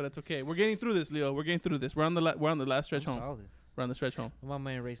rumors. But it's okay. We're getting through this, Leo. We're getting through this. We're on the last stretch I'm home. solid. We're on the stretch home. My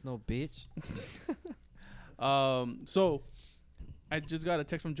man raised no bitch. So I just got a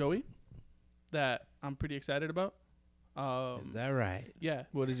text from Joey that I'm pretty excited about. Is that right? Yeah.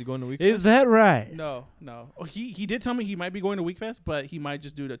 What is he going to week? Is that right? No. Oh, he did tell me he might be going to Week Fest, but he might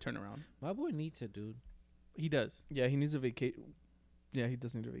just do the turnaround. My boy needs it, dude. He does. Yeah, he needs a vacation. Yeah, he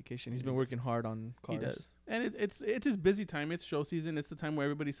does need a vacation. He's been Yes. working hard on cars. He does. And it's his busy time. It's show season. It's the time where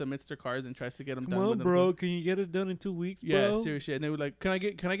everybody submits their cars and tries to get them Come done. on, with them. bro. Can you get it done in 2 weeks, Yeah, bro? serious shit. And they were like, "Can I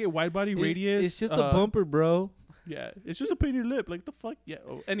get wide body radius?" It's just a bumper, bro. Yeah, it's just a painted lip. Like the fuck. Yeah.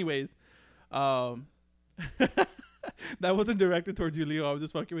 Oh, anyways, that wasn't directed towards you, Leo. I was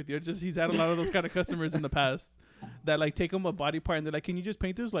just fucking with you. It's just he's had a lot of those kind of customers in the past that like take him a body part and they're like, "Can you just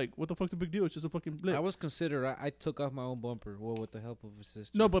paint this?" Like, what the fuck's the big deal? It's just a fucking lip. I was considered. I took off my own bumper. Well, with the help of a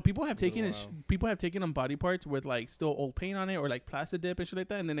sister. No, but people have For a taken while. people have taken them body parts with like still old paint on it or like plastic dip and shit like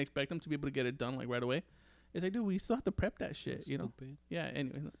that, and then expect them to be able to get it done like right away. It's like, dude, we still have to prep that shit, you know? Stupid. Yeah.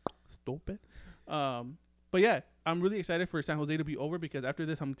 Anyway, stupid. But yeah, I'm really excited for San Jose to be over because after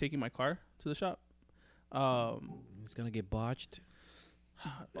this, I'm taking my car to the shop. It's gonna get botched.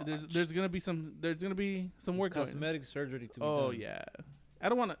 There's gonna be some work going. Cosmetic surgery to be Oh done. yeah.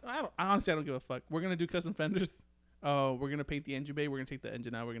 Honestly, I don't give a fuck. We're gonna do custom fenders. We're gonna paint the engine bay. We're gonna take the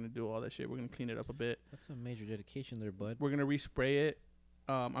engine out. We're gonna do all that shit. We're gonna clean it up a bit. That's a major dedication there, bud. We're gonna respray it.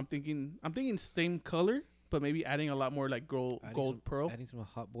 I'm thinking same color, but maybe adding a lot more like gold pearl. Adding some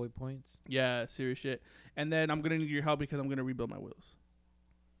hot boy points. Yeah, serious shit. And then I'm gonna need your help because I'm gonna rebuild my wheels.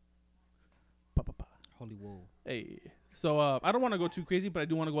 Pa, pa, pa. Holy whoa. Hey. So I don't want to go too crazy, but I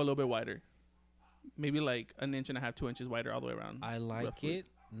do want to go a little bit wider. Maybe like 1.5 inches, 2 inches wider all the way around. I like roughly. it.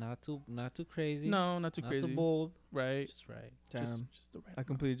 Not too crazy. No, not too not crazy. too bold. Right. Just right. Damn, Just the right. I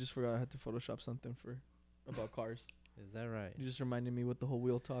completely just forgot I had to Photoshop something about cars. Is that right? You just reminded me with the whole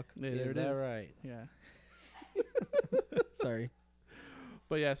wheel talk. Yeah, Is there it that is. right? Yeah. Sorry.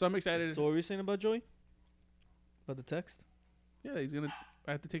 But yeah, so I'm excited. So what were you saying about Joey? About the text? Yeah,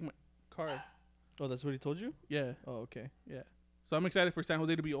 I have to take my car. Oh, that's what he told you? Yeah. Oh, okay. Yeah. So I'm excited for San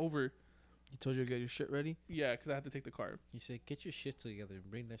Jose to be over. He told you to get your shit ready? Yeah, because I have to take the car. You said, get your shit together and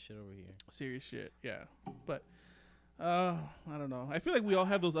bring that shit over here. Serious shit. Yeah. But I don't know. I feel like we all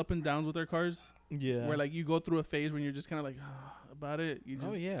have those up and downs with our cars. Yeah. Where like you go through a phase when you're just kind of like about it. You just,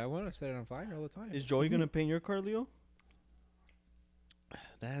 Oh yeah, I want to set it on fire all the time. Is Joey going to paint your car, Leo?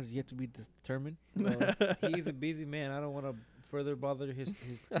 That has yet to be determined. He's a busy man. I don't want to further bother his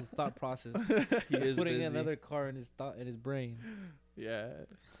thought process. He is Putting busy. another car in his brain. Yeah.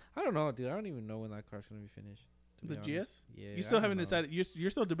 I don't know, dude. I don't even know when that car's gonna be finished. to The be honest. GS? Yeah. You still I don't haven't know. decided. You're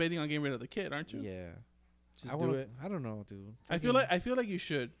still debating on getting rid of the kit, aren't you? Yeah. Just I do wanna- it. I don't know, dude. I feel like you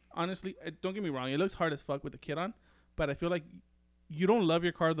should. Honestly, don't get me wrong. It looks hard as fuck with the kit on, but I feel like you don't love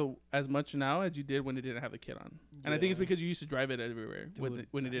your car as much now as you did when it didn't have the kit on. And I think it's Yeah. because you used to drive it everywhere when it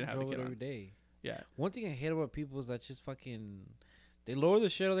didn't have the drove kit it on. every day. Yeah. One thing I hate about people is that just fucking, they lower the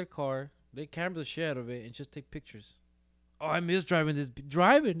shit out of their car, they camera the shit out of it, and just take pictures. Oh, I miss driving this.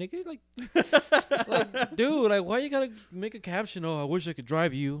 Drive it, nigga. Like, dude, like, why you gotta make a caption? Oh, I wish I could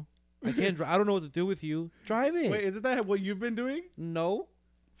drive you. I can't. I don't know what to do with you. Drive it. Wait, isn't that what you've been doing? No.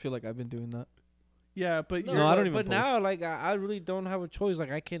 I feel like I've been doing that. Yeah, but No, I don't even But post. now, like, I really don't have a choice.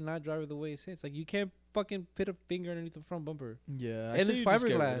 Like, I cannot drive it the way it sits. Like, you can't fucking fit a finger underneath the front bumper. Yeah. And it's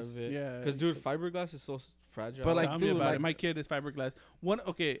fiberglass. Yeah. Because, dude, fiberglass is so fragile. But, like, Tell me dude, about like- it. My kid is fiberglass.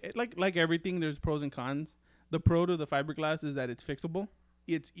 Like everything, there's pros and cons. The pro to the fiberglass is that it's fixable.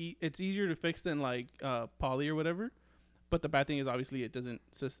 It's easier to fix than like poly or whatever. But the bad thing is obviously it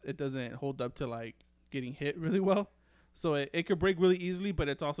doesn't hold up to like getting hit really well. So it could break really easily, but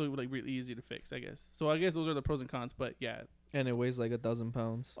it's also like really easy to fix, I guess. So I guess those are the pros and cons. But yeah. And it weighs like 1,000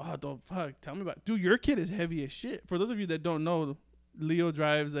 pounds. Oh, don't fuck. Tell me about. Dude, your kid is heavy as shit. For those of you that don't know, Leo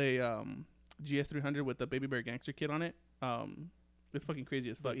drives a GS300 with the Baby Bear Gangster kit on it. It's fucking crazy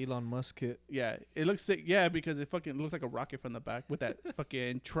as The fuck. Elon Musk kit. Yeah, it looks sick. Yeah, because it fucking looks like a rocket from the back with that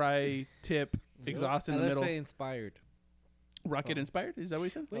fucking tri-tip exhaust in the middle. LFA inspired. Rocket Oh. inspired? Is that what you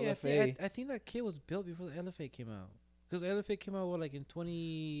said? Wait, LFA. I think that kit was built before the LFA came out. Because LFA came out, what, like in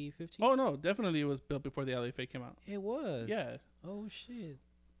 2015? Oh no, definitely it was built before the LFA came out. It was. Yeah, Oh, shit.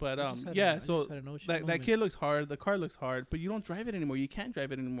 but I just had yeah. I So just had a no shit that moment. kid looks hard. The car looks hard, but you don't drive it anymore. You can't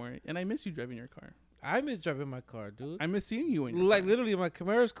drive it anymore, and I miss you driving your car. I miss driving my car, dude. I miss seeing you in your Like, car. literally, my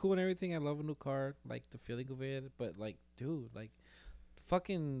Camara's cool and everything. I love a new car. Like, the feeling of it. But, like, dude, like,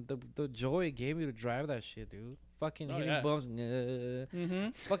 fucking the joy it gave me to drive that shit, dude. Fucking Oh, hitting yeah. bumps. Mm-hmm.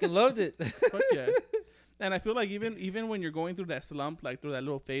 Fucking loved it. Fuck yeah. And I feel like even when you're going through that slump, like through that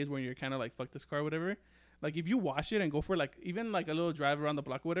little phase where you're kind of like, fuck this car, or whatever, like if you wash it and go for like even like a little drive around the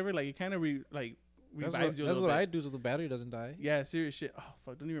block or whatever, like it kind of revives That's you a what little bit. I do so the battery doesn't die. Yeah, serious shit. Oh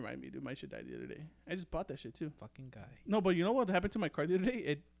fuck, don't even remind me, dude. My shit died the other day. I just bought that shit too. Fucking guy. No, but you know what happened to my car the other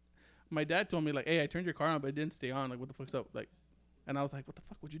day? My dad told me like, "Hey, I turned your car on, but it didn't stay on. Like, what the fuck's up?" Like, and I was like, "What the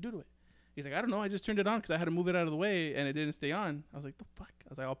fuck? What'd you do to it?" He's like, "I don't know. I just turned it on because I had to move it out of the way, and it didn't stay on." I was like, "The fuck?" I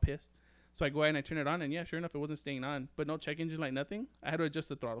was like, all pissed. So I go ahead and I turn it on, and yeah, sure enough, it wasn't staying on. But no check engine light, nothing. I had to adjust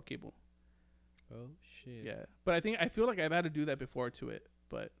the throttle cable. Oh shit. Yeah, but I feel like I've had to do that before to it.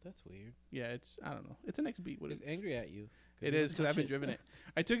 But That's weird. yeah, I don't know. It's an XB. What is It's angry at you. it? Is because I haven't driven it.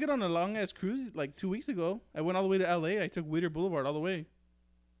 I took it on a long ass cruise like 2 weeks ago. I went all the way to LA. I took Whittier Boulevard all the way.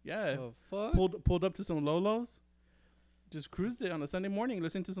 Yeah, Oh fuck. pulled up to some Lolos. Just cruised it on a Sunday morning,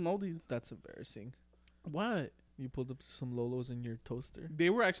 listening to some oldies. That's embarrassing. What? You pulled up to some Lolos in your toaster. They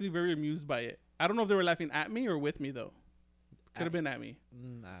were actually very amused by it. I don't know if they were laughing at me or with me though. Could have been at me.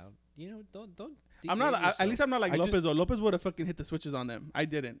 Nah, you know, don't. I'm not. degrade At least I'm not like I Lopez. Though Lopez would have fucking hit the switches on them. I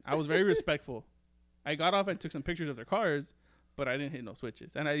didn't. I was very respectful. I got off and took some pictures of their cars, but I didn't hit no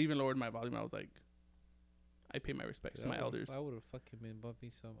switches. And I even lowered my volume. I was like, I pay my respects to my elders. I would have fucking been bumping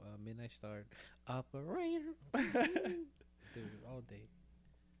some Midnight Star operator. Dude, all day.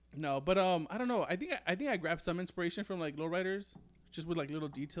 No, but I don't know. I think I grabbed some inspiration from like lowriders, just with like little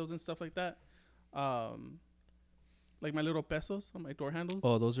details and stuff like that. Like my little pesos on my door handles.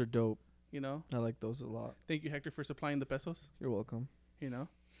 Oh, those are dope. You know. I like those a lot. Thank you, Hector, for supplying the pesos. You're welcome. You know.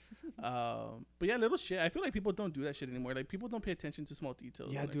 But yeah, little shit. I feel like people don't do that shit anymore. Like people don't pay attention to small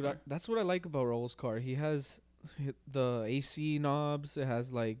details. Yeah, on their dude, car. that's what I like about Raul's car. He has the AC knobs. It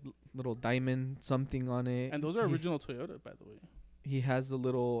has like little diamond something on it. And those are original Toyota, by the way. He has the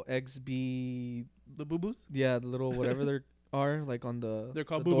little XB. The boo boos. Yeah, the little whatever they are like on the, They're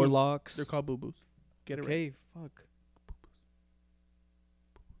called the door boo-boos. locks. They're called boo boos. Get it right. Okay, fuck.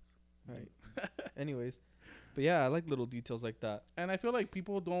 Right. Anyways, but yeah, I like little details like that. And I feel like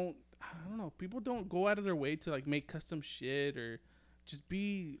people don't. I don't know. People don't go out of their way to like make custom shit or just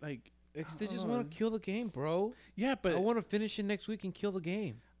be like. They just want to kill the game, bro. Yeah, but I want to finish it next week and kill the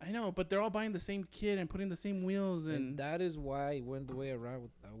game. I know, but they're all buying the same kit and putting the same wheels And and that is why I went the way around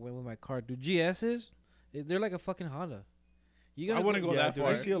with I went with my car. Dude, GSs, they're like a fucking Honda. You I wouldn't go that dude,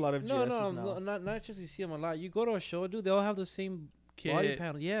 far. I see a lot of no, GSs no, now. not just you see them a lot. You go to a show, dude. They all have the same body kit.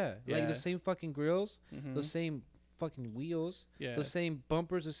 panel. Yeah, like Yeah. the same fucking grills, Mhm. the same fucking wheels, Yeah. the same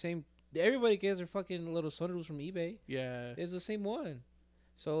bumpers, the same. Everybody gets their fucking little sunroofs from eBay. Yeah. It's the same one.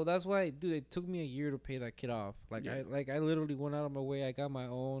 So that's why, dude. It took me a year to pay that kid off. Like Yeah. I literally went out of my way. I got my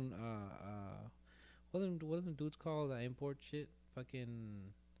own. What are them dudes called? That import shit.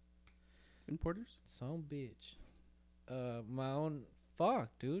 Fucking Importers. some bitch. My own. Fuck,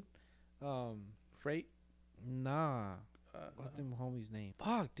 dude. Freight. Nah. What them homies name?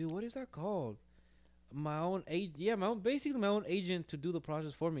 Fuck, dude. What is that called? My own basically my own agent to do the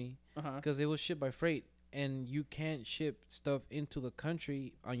process for me because it was shipped by freight, and you can't ship stuff into the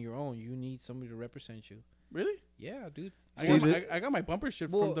country on your own. You need somebody to represent you. Really? Yeah, dude. I got my bumper shit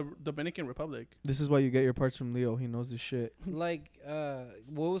Well- from the Dominican Republic. This is why you get your parts from Leo. He knows his shit. Like,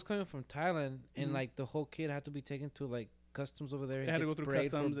 what was coming from Thailand, and Mhm. like the whole kit had to be taken to like customs over there. It And had to get go through sprayed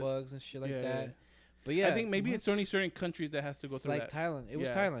for customs and- bugs and shit like Yeah. that. But yeah, I think maybe it's what? only certain countries that has to go through like that. Thailand. It was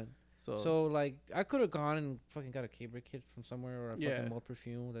Yeah. Thailand. So, So like I could have gone and fucking got a Caber kit from somewhere or a Yeah. fucking mold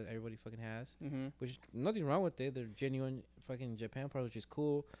perfume that everybody fucking has. mhm. Which nothing wrong with it. They're genuine fucking Japan products, which is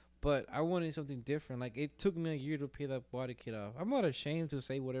cool. But I wanted something different. Like it took me a year to pay that body kit off. I'm not ashamed to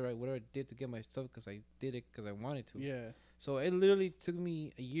say whatever I did to get my stuff because I did it because I wanted to. Yeah. So it literally took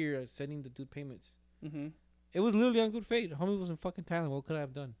me a year of sending the dude payments. Mhm. It was literally on good faith. Homie was in fucking Thailand. What could I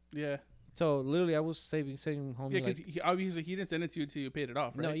have done? Yeah. So literally, I was sending homie Yeah, because like he obviously he didn't send it to you until you paid it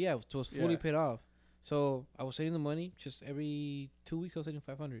off, right? no, yeah, it was fully Yeah. paid off. So I was sending the money just every 2 weeks. I was sending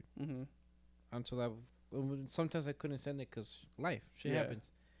 500 Mhm. until that. Sometimes I couldn't send it because life shit Yeah.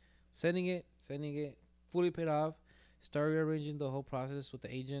 happens. Sending it, fully paid off. Started rearranging the whole process with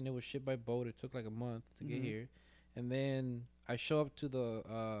the agent. It was shipped by boat. It took like a month to get Mhm. here, and then I show up to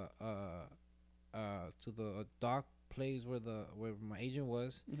the dock place where my agent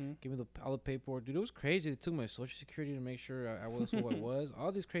was. Mhm. Give me all the paperwork, dude. It was crazy. They took my social security to make sure I was who I was.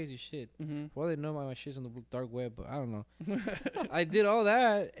 All this crazy shit. Mhm. Well, they know my shit's on the dark web, but I don't know. I did all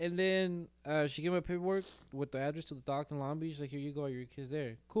that, and then she gave me paperwork with the address to the dock in Long Beach. Like, here you go, your kid's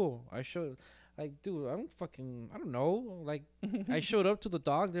there. Cool. I showed, like, dude, I don't know. Like, I showed up to the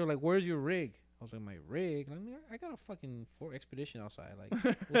dock. They were like, "Where's your rig?" I was like, "My rig." I mean, I got a fucking Ford Expedition outside.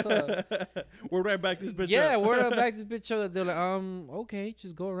 Like, what's up? Where do I back this bitch Yeah, up? where did I back this bitch up? They're like, okay,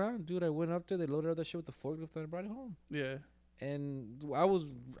 just go around, dude. I went up there. They loaded up that shit with the forklift, and I brought it home. Yeah. And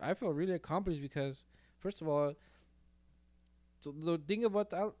I felt really accomplished because, first of all, so the thing about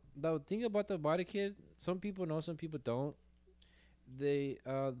the body kit, some people know, some people don't. The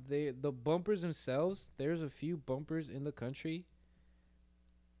bumpers themselves, there's a few bumpers in the country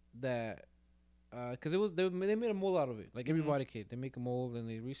that, cause it was they made a mold out of it, like every Mhm. body kit. They make a mold and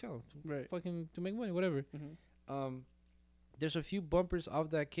they resell them, Right. fucking to make money, whatever. Mm-hmm. There's a few bumpers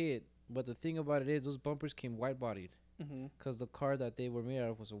of that kit, but the thing about it is those bumpers came white bodied, Mm-hmm. cause the car that they were made out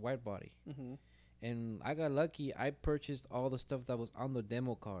of was a white body. Mm-hmm. And I got lucky. I purchased all the stuff that was on the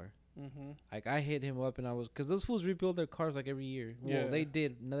demo car. Mm-hmm. Like I hit him up and I was, cause those fools rebuild their cars like every year. Well, Yeah. they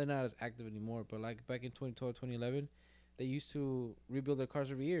did. No, they're not as active anymore. But like back in 2012, 2011, they used to rebuild their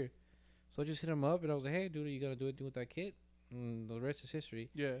cars every year. So I just hit him up and I was like, "Hey, dude, are you gonna do anything with that kit?" And the rest is history.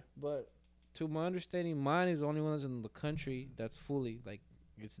 Yeah. But to my understanding, mine is the only one that's in the country that's fully like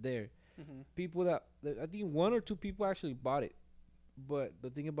it's there. Mm-hmm. People I think one or two people actually bought it, but the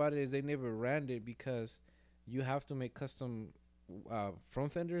thing about it is they never ran it because you have to make custom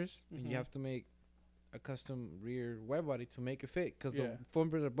front fenders and Mhm. you have to make a custom rear wide body to make it fit because Yeah. the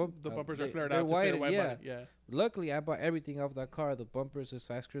bumpers are The bumpers are flared they're out to fit a wider, wide yeah. body. Yeah. Luckily, I bought everything off that car: the bumpers, the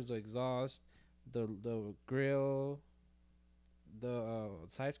side skirts, the exhaust, the grill, the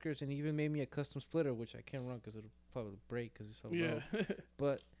side skirts, and he even made me a custom splitter, which I can't run because it'll probably break because it's so low. Yeah.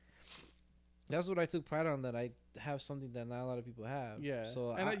 But that's what I took pride on, that I have something that not a lot of people have. Yeah.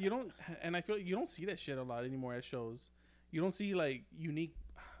 So and you don't, and I feel like you don't see that shit a lot anymore at shows. You don't see like unique.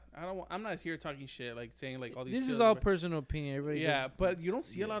 I'm not here talking shit, like saying like all these. this is skills, all but- personal opinion. Everybody. Yeah, just- but you don't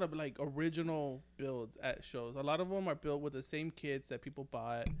see a yeah. lot of like original builds at shows. A lot of them are built with the same kits that people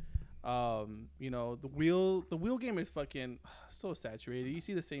bought. You know, the wheel game is fucking so saturated. You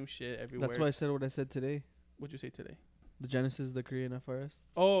see the same shit everywhere. That's why I said what I said today. What'd you say today? The Genesis, the Korean FRS.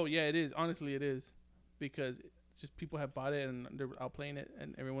 Oh yeah, it is. Honestly, it is, because it's just people have bought it and they're outplaying it,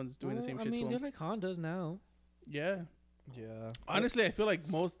 and everyone's doing the Well, same I shit mean, to they're them. like Hondas now. Yeah. Yeah. Honestly, I feel like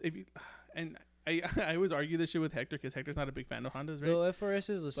most if you, and I I always argue this shit with Hector because Hector's not a big fan of Hondas, right? The FRS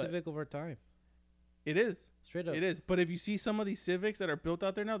is a But- Civic of our time. It is. Straight up. It is. But if you see some of these Civics that are built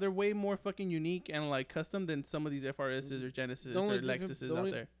out there now, they're way more fucking unique and like custom than some of these FRSs or Genesis The only or different- Lexuses the out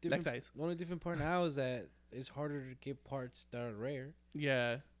only there. different- Lexus. The only different part now is that it's harder to get parts that are rare.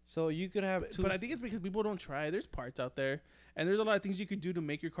 Yeah. So you could have two. But I think it's because people don't try. There's parts out there, and there's a lot of things you could do to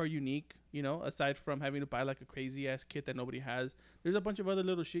make your car unique. You know, aside from having to buy like a crazy ass kit that nobody has, there's a bunch of other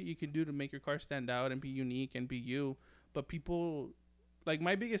little shit you can do to make your car stand out and be unique and be you. But people, like,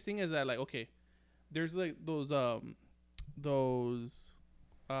 my biggest thing is that like, okay, there's like those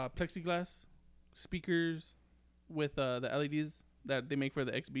plexiglass speakers with the LEDs that they make for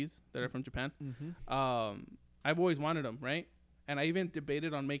the XBs that are from Japan. Mm-hmm. I've always wanted them, right? And I even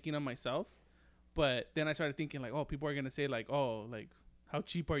debated on making them myself, but then I started thinking like, oh, people are gonna say like, oh, like how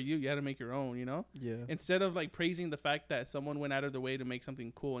cheap are you? You had to make your own, you know? Yeah. Instead of like praising the fact that someone went out of their way to make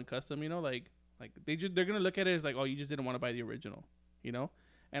something cool and custom, you know, like they're gonna look at it as like, oh, you just didn't want to buy the original, you know?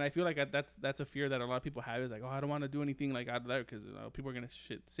 And I feel like that's a fear that a lot of people have, is like, oh, I don't want to do anything like out of there because people are gonna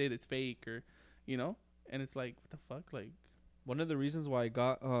say that's fake, or, you know? And it's like, what the fuck, like. One of the reasons why I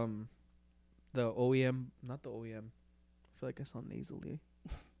got the OEM, not the OEM. I feel like I sound nasally.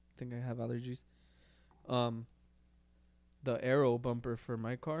 I think I have allergies. The Aero bumper for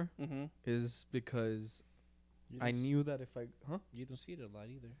my car Mm-hmm. is because You I don't s- knew that if I you don't see it a lot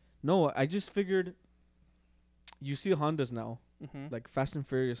either. no, I just figured you see Hondas now, Mm-hmm. like Fast and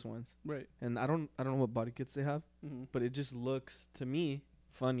Furious ones, Right. and I don't know what body kits they have, Mm-hmm. but it just looks to me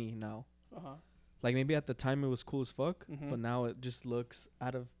funny now. Uh-huh. Like maybe at the time it was cool as fuck, Mhm. but now it just looks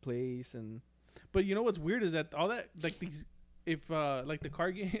out of place. And But you know what's weird is that all that, like, these, if like the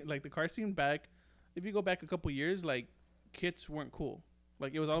car game, like the car scene back, if you go back a couple years, like kits weren't cool.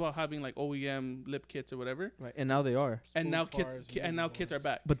 Like it was all about having like OEM lip kits or whatever. right, and now they are. And now Sports kits, cars, and now movie kits are cars.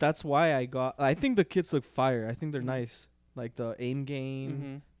 back. But that's why I think the kits look fire. I think they're Mhm. nice. Like the aim game,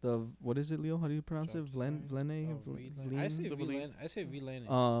 Mm-hmm. the what is it, Leo? How do you pronounce it? Job Vlen, design? Vlene, Oh, V-Lane. Vleen? I say The Vleen. V-Lane. I say V-Lane.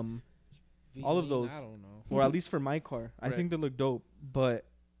 all of V-Lane, those. I don't know. or at least for my car, I Right. think they look dope. But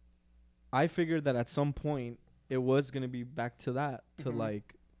I figured that at some point it was gonna be back to that, to Mhm.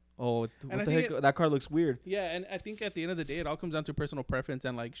 like, oh, I what the think heck? That car looks weird. Yeah, and I think at the end of the day, it all comes down to personal preference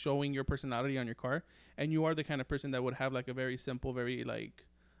and like showing your personality on your car. And you are the kind of person that would have like a very simple, very like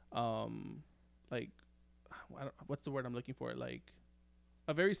what's the word I'm looking for? Like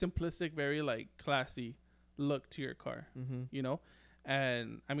a very simplistic, very like classy look to your car, Mm-hmm. you know?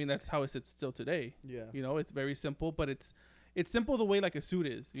 And I mean, that's how it sits still today. Yeah. You know, it's very simple, but it's simple the way like a suit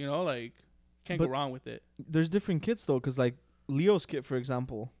is, you know, like can't go But- wrong with it. There's different kits though, cause like Leo's kit, for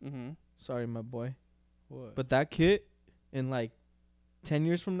example. Mm-hmm. Sorry, my boy, What? but that kit in like 10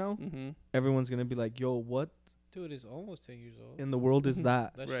 years from now, Mm-hmm. everyone's gonna be like, yo, what Dude, it's almost 10 years old. in the world is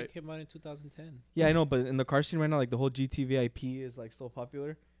that? That Right. shit came out in 2010. Yeah, I know, but in the car scene right now, like the whole GT VIP is like still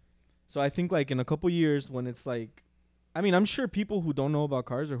popular. So I think like in a couple years when it's like I mean, I'm sure people who don't know about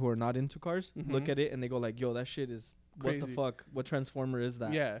cars or who are not into cars look Mhm. at it and they go like, "Yo, that shit is what the Crazy. fuck? What transformer is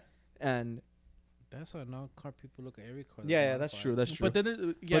that?" Yeah. And That's how now car people look at every car. yeah, that's true. That's true. But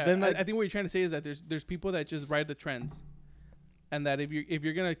then, yeah, then, like- I think what you're trying to say is that there's people that just ride the trends, and that if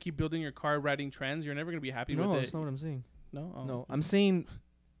you're gonna keep building your car riding trends, you're never gonna be happy no, with that's it. not what I'm saying. No, oh. No, I'm saying,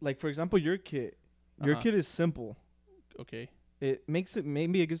 like for example, your kit. Your Uh-huh. kit is simple. Okay. It makes it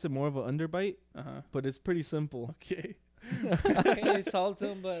maybe it gives it more of an underbite, Uh huh. but it's pretty simple. Okay. Okay, salt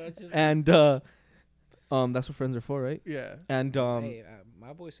them, but I just. And that's what friends are for, right? Yeah. And Hey,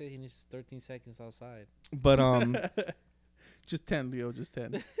 my boy said he needs 13 seconds outside. but Just 10, Leo. Just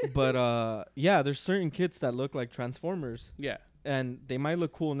 10. but yeah, there's certain kits that look like transformers, Yeah. and they might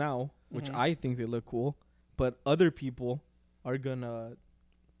look cool now, which Mhm. I think they look cool, but other people are gonna,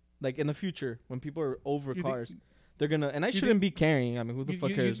 like in the future when people are over You think- cars, they're gonna, and I you shouldn't be carrying. I mean, who the You, fuck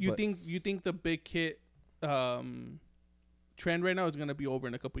you, cares? you but think the big kit trend right now is gonna be over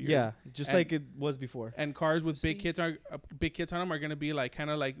in a couple years? yeah, just and- like it was before. And cars with big See- kits on them are gonna be like kind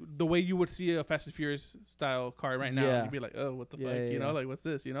of like the way you would see a Fast and Furious style car right now. Yeah. You'd be like, oh, what the Yeah, fuck, yeah, you know, yeah. like what's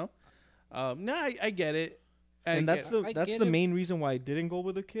this, you know? No, I get it. And that's the I that's get the it. main reason why I didn't go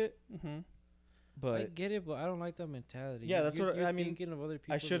with a kit. hmm I But get it, but I don't like that mentality. Yeah, that's what you're I mean, thinking of other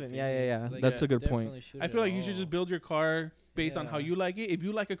people. shouldn't. Yeah, yeah, yeah. That's a good point. I feel like you should just build your car based on how Yeah. you like it. If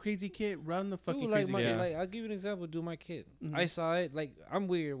you like a crazy kit, run the fucking Dude, like crazy my, kit. Yeah. like I'll give you an example. Do my kit. Mhm. I saw it. Like I'm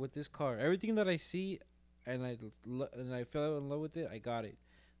weird with this car. Everything that I see, and I fell in love with it. I got it.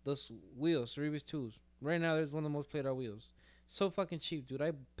 Those wheels, Cerebus 2s. Right now, there's one of the most played out wheels. So fucking cheap, dude.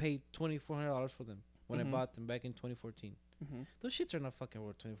 I paid $2,400 for them when Mhm. I bought them back in 2014. Mhm. Those shits are not fucking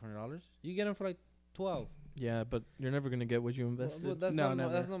worth $2,400. You get them for like 12. yeah, but you're never gonna get what you invested. Well, that's No, not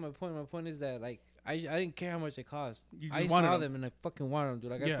never. that's not my point. My point is that like I didn't care how much it cost. You just I wanted saw 'em. them and I fucking wanted them, dude.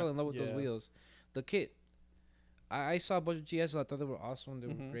 Like I Yeah. fell in love with Yeah. those wheels. The kit. I saw a bunch of GSs. I thought they were awesome. They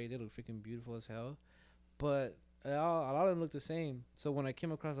were Mhm. great. They looked freaking beautiful as hell. But a lot of them looked the same. So when I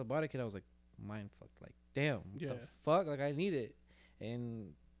came across a body kit, I was like, mind fucked. Like, damn, what the Yeah. fuck? Like I need it.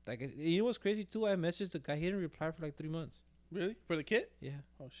 And like you know what's crazy too? I messaged the guy. He didn't reply for like 3 months. Really? For the kit? Yeah.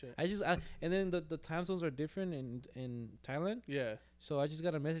 Oh shit. And then the time zones are different in Thailand. Yeah. So I just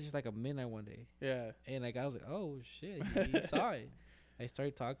got a message like at midnight one day. Yeah. And like I was like, oh shit, you saw it. I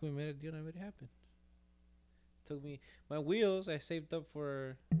started talking, we made a deal, and I made it happen. Took me my wheels. I saved up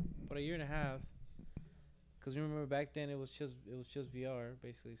for about a year and a half. Cause remember back then it was just VR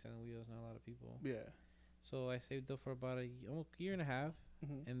basically selling wheels, not a lot of people. Yeah. So I saved up for about almost a year and a half,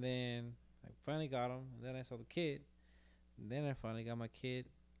 Mhm. and then I finally got them. And then I saw the kit. And then I finally got my kit.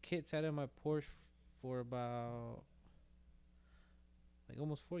 Kit sat in my Porsche for about like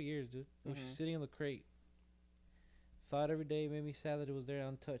almost 4 years, dude. It was Mhm. just sitting in the crate. Saw it every day. Made me sad that it was there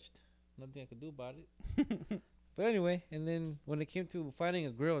untouched. Nothing I could do about it. But anyway, and then when it came to finding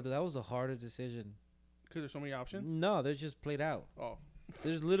a grill, dude, that was the hardest decision. Because there's so many options. No, they're just played out. Oh.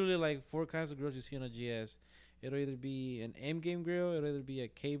 There's literally like 4 kinds of grills you see on a GS. It'll either be an M game grill, it'll either be a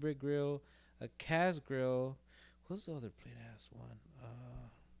K brick grill, a Cas grill. What's the other plate ass one?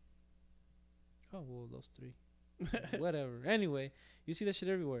 Oh well, those 3. Whatever. Anyway, you see that shit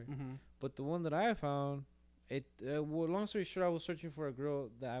everywhere. Mm-hmm. But the one that I found, well, long story short, I was searching for a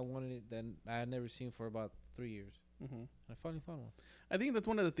grill that I wanted that I had never seen for about 3 years. Mm-hmm. I finally found one. I think that's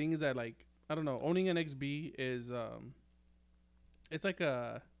one of the things that, like, I don't know, owning an XB is it's like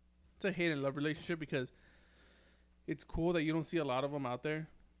it's a hate and love relationship, because it's cool that you don't see a lot of them out there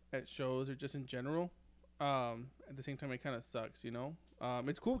at shows or just in general. At the same time, it kind of sucks, you know.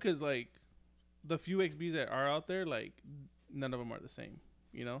 It's cool because, like, the few XBs that are out there, like, none of them are the same.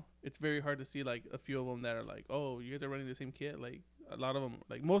 You know, it's very hard to see like a few of them that are like, oh, you guys are running the same kit. Like a lot of them,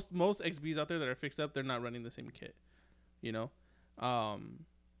 like most XBs out there that are fixed up, they're not running the same kit. You know,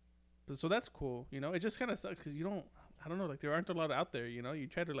 so that's cool. You know, it just kind of sucks because I don't know, like there aren't a lot out there. You know, you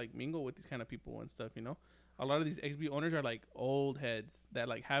try to like mingle with these kind of people and stuff. You know, a lot of these XB owners are like old heads that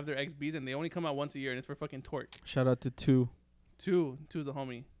like have their XBs and they only come out once a year, and it's for fucking torque. Shout out to Two. Two's the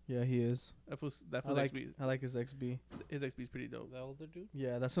homie. Yeah, he is. That was I like XB. I like his XB. His XB's pretty dope. The older dude.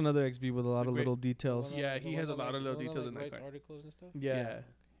 Yeah, that's another XB with a lot The of great- little details. Yeah, he has a lot of little details in that writes car. articles and stuff. Yeah.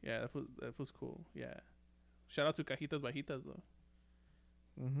 Yeah, that was cool. Yeah. Shout out to Cajitas Bajitas though.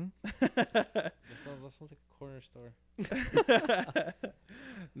 Mm-hmm. That sounds like a corner store.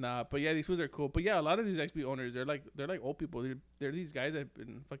 Nah, but yeah, these foods are cool. But yeah, a lot of these XB owners, they're like old people. They're these guys that have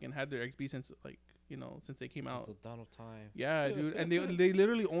been fucking had their XB since like, since they came It's out. the Donald time. Yeah, dude, and they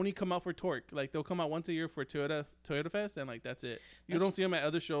literally only come out for Torque. Like they'll come out once a year for Toyota Fest, and like that's it. You don't see them at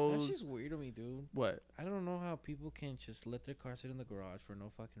other That's shows. just weird to me, dude. What? I don't know how people can just let their car sit in the garage for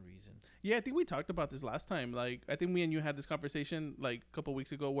no fucking reason. Yeah, I think we talked about this last time. Like I think me and you had this conversation like a couple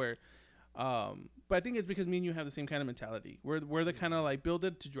weeks ago where. But I think it's because me and you have the same kind of mentality. We're the kind of like build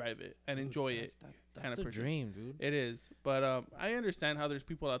it to drive it and Dude, enjoy that's, it. That's kinda the person. dream, dude. It is, but I understand how there's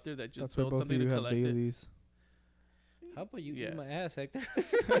people out there that just That's why build both of something to you have collect it. dailies. How about you Yeah. eat my ass, Hector?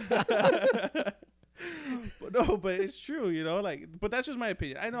 But it's true, like, but that's just my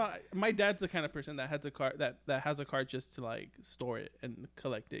opinion. I know my dad's the kind of person that has a car that has a car just to like store it and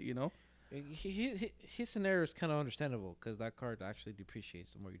collect it, His scenario is kind of understandable because that car actually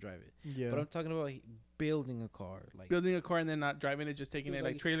depreciates the more you drive it. Yeah. But I'm talking about building a car, like building a car and then not driving it, just taking Dude, it,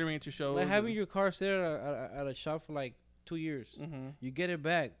 like trailering it to shows. like having your car sit at a shop for like 2 years. Mm-hmm. You get it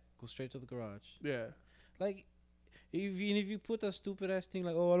back, go straight to the garage. Yeah. Like, if you put that stupid ass thing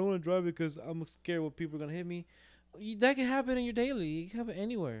like, oh, I don't want to drive it because I'm scared what people are gonna hit me. That can happen in your daily. It can happen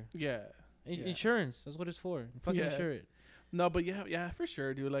anywhere. Yeah. Yeah. Insurance. That's what it's for. Fucking Yeah. insure it. No, but yeah, for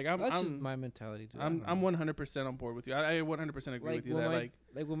sure, dude. Like That's just I'm my mentality, dude. I'm 100% on board with you. I 100% agree with you when that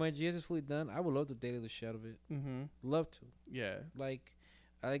like when my GS is fully done, I would love to daily the shit out of it. mm-hmm. Love to. Yeah. Like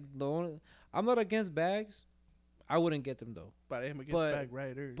I'm not against bags. I wouldn't get them though. But I am against But- bag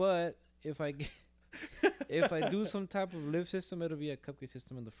riders. But if I if I do some type of lift system, it'll be a cupcake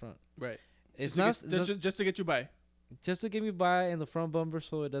system in the front. right. It's just not just to get you by. just to get me by in the front bumper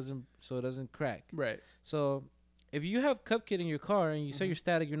so it doesn't crack. Right. So if you have cup kit in your car and you say Mhm. you're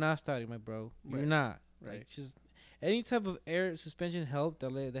static, you're not static, my bro. You're Right. not. Right. Like just any type of air suspension help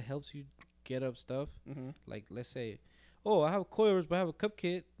that helps you get up stuff. Mm-hmm. Like let's say, oh, I have coilers, but I have a cup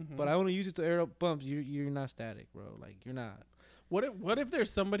kit, but I only use it to air up bumps. You're not static, bro. Like you're not. What if there's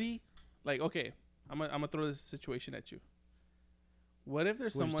somebody like, okay, I'm gonna throw this situation at you. What if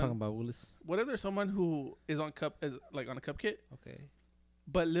there's What you talking someone? about, Willis? What if there's someone who is on a cup kit, Okay,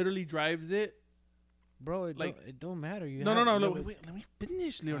 but literally drives it? bro. Like- It don't matter. You No, have- wait, let me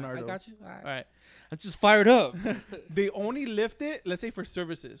finish, Leonardo. I got you. All right. I'm just fired up. They only lift it, let's say for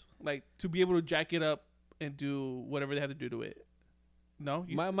services, like to be able to jack it up and do whatever they have to do to it. No,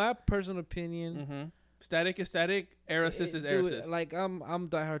 my personal opinion. mm-hmm. Static is static. Air assist is air Dude, assist. Like I'm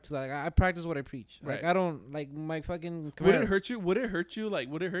diehard to that. Like I practice what I preach. Like Right. I don't like my fucking. would it Camaro. hurt you? Would it hurt you? Like,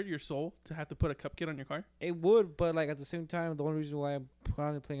 would it hurt your soul to have to put a cup kit on your car? It would, but like at the same time, the only reason why I'm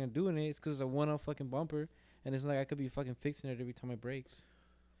probably planning on doing it is because it's a one-off fucking bumper, and it's like I could be fucking fixing it every time I brakes.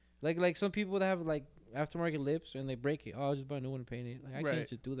 Like some people that have like aftermarket lips and they break it. Oh, I'll just buy a new one and paint it. Like I Right. can't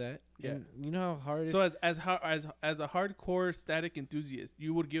just do that. Yeah. And you know how hard it is. So as a hardcore static enthusiast,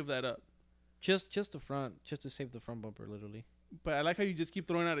 you would give that up. Just the front, just to save the front bumper, literally. But I like how you just keep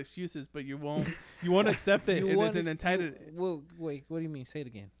throwing out excuses, but you won't accept it You want and to entitled. Well, wait. What do you mean? Say it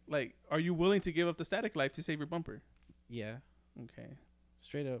again. Like, are you willing to give up the static life to save your bumper? Yeah, Okay.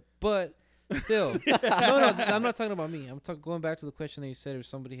 straight up. But still, no. I'm not talking about me. I'm going back to the question that you said. If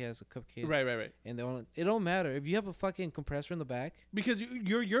somebody has a cup kit, Right. and they want, it don't matter if you have a fucking compressor in the back. Because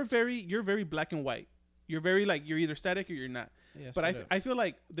you're very black and white. You're very like you're either static or you're not. Yeah, But straight up. I feel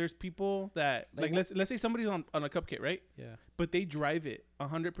like there's people that Like like let's say somebody's on a cup kit, right? yeah. But they drive it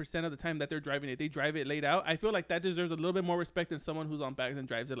 100% of the time that they're driving it. They drive it laid out. I feel like that deserves a little bit more respect than someone who's on bags and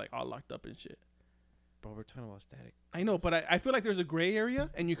drives it like all locked up and shit. Bro, we're talking about static. I know, but I feel like there's a gray area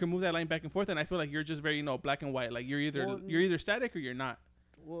and you can move that line back and forth. And I feel like you're just very black and white. Like you're either static or you're not.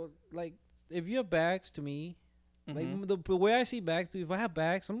 Well, like if you have bags, to me, Mhm. like the way I see bags, if I have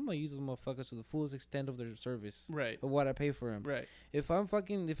bags, I'm gonna use those motherfuckers to the fullest extent of their service Right. of what I pay for them. Right. If I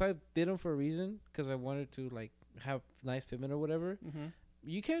did them for a reason, because I wanted to like have nice fitment or whatever, Mm-hmm.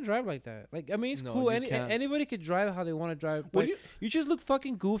 you can't drive like that. Like I mean, it's No, cool. you can't. Anybody could drive how they want to drive. What But do you just look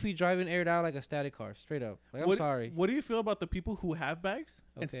fucking goofy driving aired out like a static car, straight up. Like I'm what, sorry. What do you feel about the people who have bags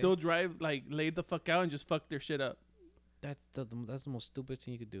and Okay. still drive like laid the fuck out and just fuck their shit up? That's the most stupid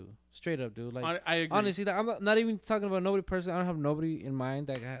thing you could do. Straight up, dude. Like I agree. honestly, like, I'm not even talking about nobody person. I don't have nobody in mind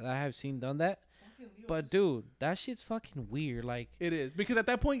that I have seen done that. But dude, that shit's fucking weird. Like It is because at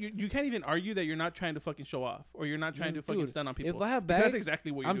that point you can't even argue that you're not trying to fucking show off or you're not trying to fucking Dude, stun on people. if I have Because bags, that's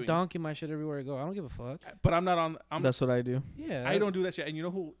exactly what you're I'm doing. donking my shit everywhere I go. I don't give a fuck. But I'm not on. That's what I do. Yeah, I don't do that shit. And you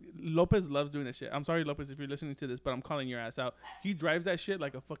know who Lopez loves doing that shit. I'm sorry, Lopez, if you're listening to this, but I'm calling your ass out. He drives that shit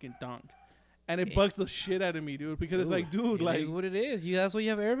like a fucking donk, and it bugs the shit out of me, dude. Because it's like, dude, it like is what it is. That's why you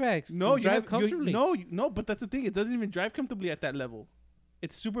have airbags. no, to you drive have comfortably. no. But that's the thing. It doesn't even drive comfortably at that level.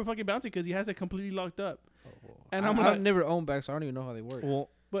 It's super fucking bouncy because he has it completely locked up. Oh, well, And I've I'm like- never owned bags, so I don't even know how they work.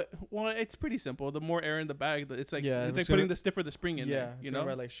 Well, But well, it's pretty simple. The more air in the bag, it's like Yeah, it's like it's putting gonna- the stiffer the spring in yeah, there. You know,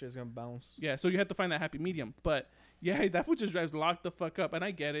 ride like shit. It's gonna bounce. yeah. So you have to find that happy medium. But yeah, that fool just drives locked the fuck up, and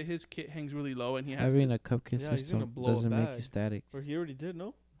I get it. His kit hangs really low, and he has Having a cupcake Yeah, he's gonna system blow a doesn't make bag. you static. Or he already did,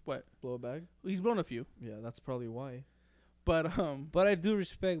 no? what? Blow a bag. He's blown a few, Yeah, that's probably why. but But I do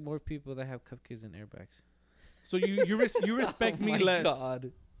respect more people that have cupcakes than airbags. So you respect Oh me my less.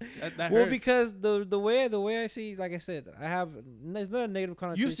 God. That Well, hurts. because the way I see, like I said, I have it's not a negative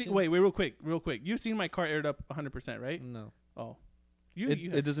connotation. You see, wait, real quick. You've seen my car aired up 100%, right? No. Oh,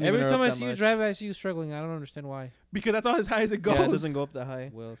 It doesn't Every even time air I up see that you much. drive, I see you struggling. I don't understand why. because that's not as high as it goes. Yeah, it doesn't go up that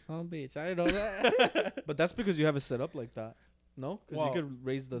high. Well, son of a bitch, I didn't know that. But that's because you have it set up like that. No? Because Well, you could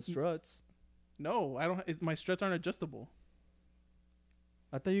raise the struts. No, I don't. My struts aren't adjustable.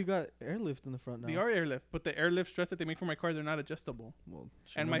 I thought you got airlift in the front now. They are airlift, but the airlift struts that they make for my car, they're not adjustable. Well,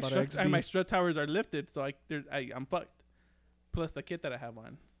 And my strut towers are lifted, so I'm fucked. Plus the kit that I have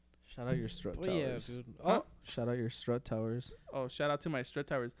on. Shout out your strut Well, yeah, towers. dude. Huh? Oh, Shout out your strut towers. Oh, shout out to my strut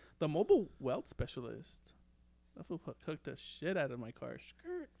towers. The mobile weld specialist. That fool hooked the shit out of my car.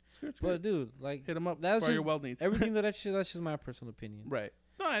 Skirt, skirt, skirt. but dude, like Hit him up that's for your just weld needs. everything that's just my personal opinion. Right.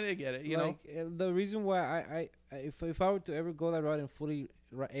 No, I get it. You know. The reason why I if I were to ever go that route and fully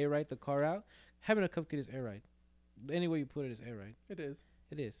air ride the car out, having a cupcake is air ride. Any way you put it is air ride. It is.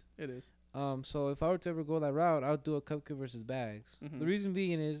 It is. It is. So if I were to ever go that route, I would do a cupcake versus bags. Mhm. The reason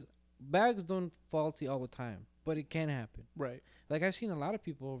being is bags don't faulty all the time, but it can happen. Right. Like I've seen a lot of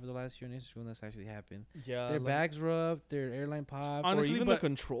people over the last year on Instagram that's actually happened. Yeah. Their bags rubbed, their airline popped. Honestly, or even but- the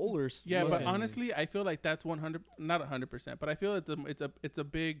controllers. Yeah, but fucking- honestly, I feel like that's 100, not 100%, but I feel it's a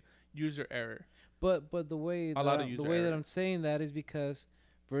big user error. But the way A that lot of the user way that error. I'm saying that is because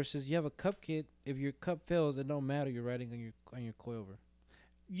versus you have a cup kit, if your cup fails, it don't matter. You're riding on your coilover.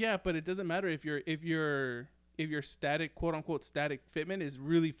 Yeah, but it doesn't matter if your static, quote unquote static fitment is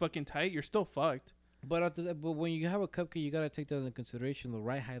really fucking tight. You're still fucked. But but when you have a cup kit, you gotta take that into consideration, the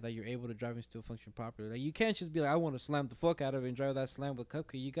ride height that you're able to drive and still function properly. Like you can't just be like, I want to slam the fuck out of it and drive that slam with a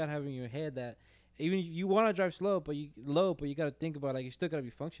cup kit. You gotta have in your head that even if you want to drive but you gotta think about like you still gotta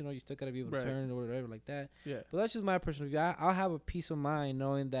be functional. You still gotta be able to Right. turn or whatever like that. Yeah. But that's just my personal view. I'll have a peace of mind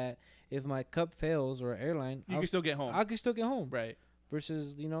knowing that if my cup fails or airline, You can still get home. I can still get home. Right.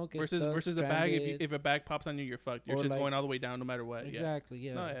 Versus get Versus stuck, the bag. stranded. If a bag pops on you, you're fucked. You're Or just like- going all the way down no matter what. exactly,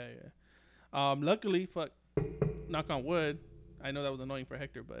 yeah. Yeah. No, yeah. Luckily, knock on wood. I know that was annoying for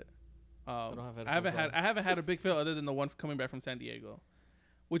Hector, but I don't have I haven't headphones had a big fail other than the one coming back from San Diego,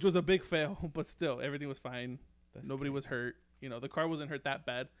 which was a big fail. But still, everything was fine. Nobody was hurt. You know, the car wasn't hurt that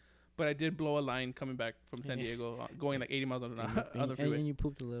bad, but I did blow a line coming back from San Diego, going like 80 miles on the freeway. And you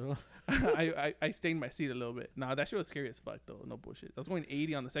pooped a little. I stained my seat a little bit. Nah, that shit was scary as fuck though. No bullshit. I was going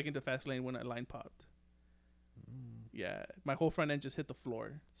 80 on the second to fast lane when that line popped. Yeah, my whole front end just hit the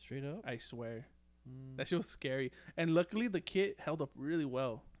floor. Straight up. I swear. That shit was scary. And luckily the kit held up really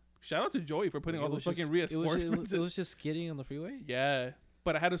well. Shout out to Joey for putting all those fucking reinforcements It in. was just skidding on the freeway. Yeah.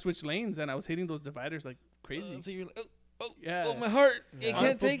 But I had to switch lanes and I was hitting those dividers like crazy. So you're like, Yeah. oh my heart, it Yeah.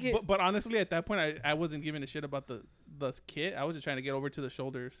 can't take it. But honestly, at that point, I wasn't giving a shit about the kit. I was just trying to get over to the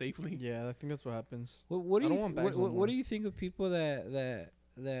shoulder safely. Yeah, I think that's what happens. What do I you don't want bags no what more. do you think of people that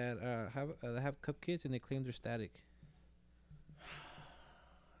have cup kits and they claim they're static?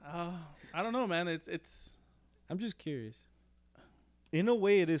 I don't know, man. It's. I'm just curious. In a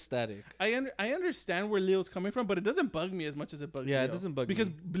way, it is static. I understand where Leo's coming from, but it doesn't bug me as much as it bugs. Yeah, it Leo. doesn't bug because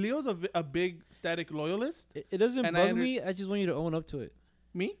me. Leo's a big static loyalist. It doesn't And I bug me. I just want you to own up to it.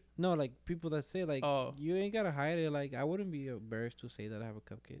 Me? No, like people that say like Oh. you ain't gotta hide it. Like I wouldn't be embarrassed to say that I have a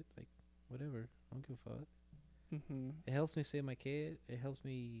cup kit. Like whatever. I don't give a fuck. Mm-hmm. It helps me save my kid. It helps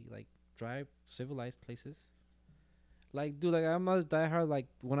me like drive civilized places. Like, dude, like I'm not diehard. Like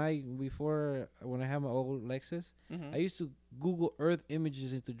when I had my old Lexus, Mm-hmm. I used to Google Earth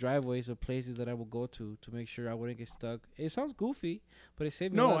images into driveways of places that I would go to make sure I wouldn't get stuck. It sounds goofy, but it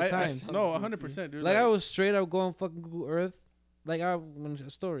saved me a lot of times. no, 100%, dude. Like I was straight up going fucking Google Earth. Like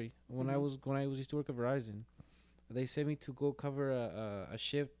when I was used to work at Verizon, they sent me to go cover a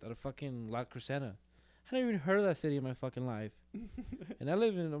shift at a fucking La Crescenta. I never even heard of that city in my fucking life, and I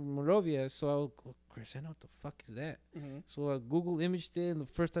live in Monrovia, so I would go, Crescenta, what the fuck is that? Mm-hmm. So I Google imaged it, and the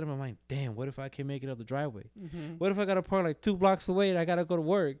first thought in my mind, damn, what if I can't make it up the driveway? Mm-hmm. What if I gotta park like 2 blocks away and I gotta go to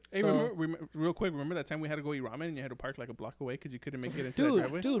work? Hey, So- real quick, remember that time we had to go eat ramen and you had to park like a block away because you couldn't make it into that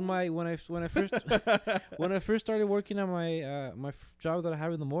driveway? dude, when I first started working on my job that I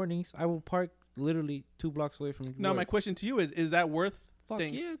have in the mornings, I will park literally 2 blocks away from Now, work. my question to you is that worth Fuck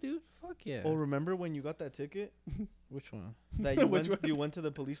Stings. yeah, dude. Fuck yeah. Oh, remember when you got that ticket? Which one? That you Which went, one? you went to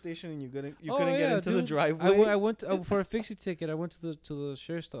the police station and you couldn't Oh, get yeah, into the dude. driveway. I went to, for a fix-it ticket. I went to the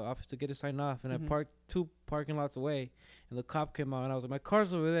sheriff's office to get it signed off, and Mhm. I parked 2 parking lots away, and the cop came out, and I was like, "My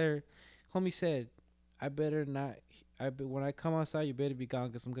car's over there." Homie said, "I better not. When I come outside, you better be gone,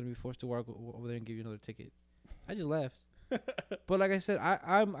 because I'm gonna be forced to walk over there and give you another ticket." I just left. But like I said,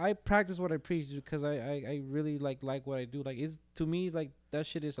 I practice what I preach, because I really like what I do. Like, it's, to me, like, that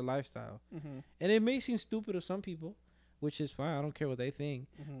shit is a lifestyle, Mm-hmm. and it may seem stupid to some people, which is fine. I don't care what they think.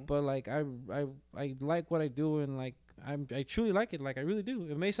 Mm-hmm. But like I like what I do, and like I truly like it. Like, I really do.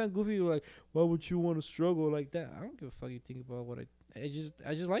 It may sound goofy, like, why would you want to struggle like that? I don't give a fuck you think about what I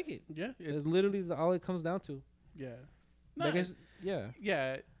just like it. Yeah, It's literally all it comes down to. yeah. Like, No, it's, yeah.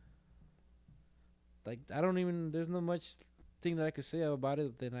 yeah, Like, I don't even. There's not much thing that I could say about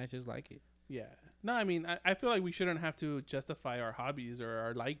it. Then I just like it. yeah. No, I mean, I feel like we shouldn't have to justify our hobbies or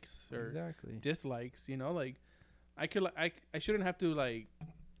our likes or Exactly. dislikes. You know, like I shouldn't have to like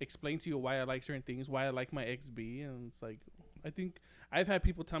explain to you why I like certain things, why I like my XB, and it's like I think I've had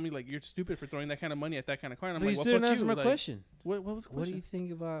people tell me like you're stupid for throwing that kind of money at that kind of car. And I'm But like, you well, still didn't fuck answer you. my Like, question. What was the What do question? you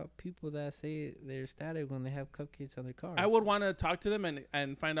think about people that say they're ecstatic when they have cupcakes on their cars? I would want to talk to them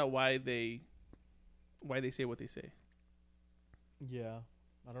and find out why they say what they say. Yeah,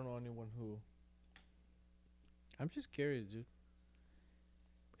 I don't know anyone who. I'm just curious, dude.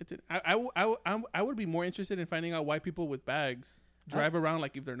 I would be more interested in finding out why people with bags drive around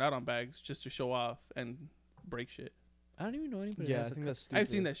like if they're not on bags just to show off and break shit. I don't even know anybody. Yeah, that I has a think cup- that's stupid. I've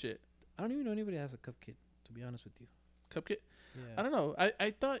seen that shit. I don't even know anybody that has a cupcake. To be honest with you. Cupcake. Yeah. I don't know.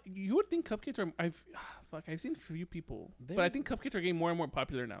 I thought you would think cupcakes are. I've seen few people, but I think cupcakes are getting more and more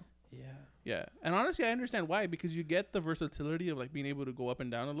popular now. Yeah. Yeah, and honestly, I understand why, because you get the versatility of like being able to go up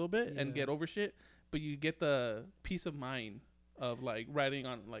and down a little bit and Yeah. get over shit, but you get the peace of mind of like riding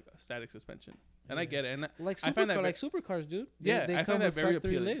on like a static suspension. And I Yeah. get it. And Like I find that supercar, like supercars, dude. yeah, I come find that with very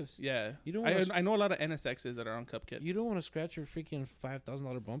factory appealing. lives. Yeah, You don't want I know a lot of NSXs that are on cupkits. you don't want to scratch your freaking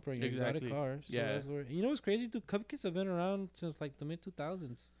 $5,000 bumper in your Exactly. exotic car. So Yeah. that's where, you know what's crazy, dude? Cupcakes have been around since like the mid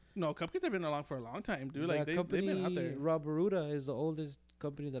 2000s. No, cupcakes have been along for a long time, dude. Like they've been out there. Robaruda is the oldest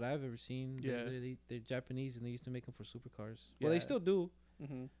company that I've ever seen. Yeah. They're Japanese, and they used to make them for supercars. Well, they Yeah. still do,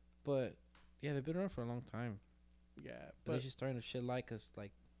 Mm-hmm. but yeah, they've been around for a long time. Yeah, But they're but just starting to shit like us,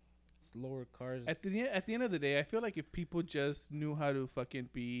 like lower cars. at the end of the day, I feel like if people just knew how to fucking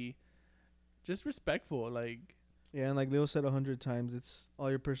be just respectful, like Yeah, and like Leo said 100 times, it's all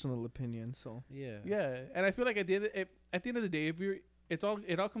your personal opinion. So yeah. yeah, and I feel like at the end of the day, if you're it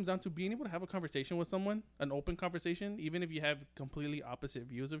all comes down to being able to have a conversation with someone, an open conversation, even if you have completely opposite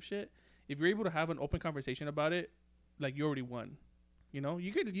views of shit. If you're able to have an open conversation about it, like you already won. You know,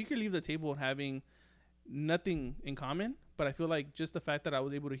 you could leave the table having nothing in common, but I feel like just the fact that I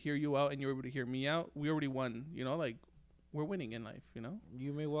was able to hear you out and you were able to hear me out, we already won. You know, like we're winning in life. You know.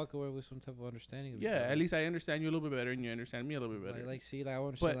 You may walk away with some type of understanding. Of each Yeah, other. at least I understand you a little bit better, and you understand me a little bit better. Like, I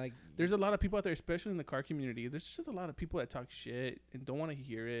understand. But Like, there's a lot of people out there, especially in the car community. There's just a lot of people that talk shit and don't want to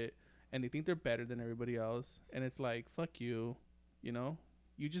hear it, and they think they're better than everybody else. And it's like, fuck you, you know.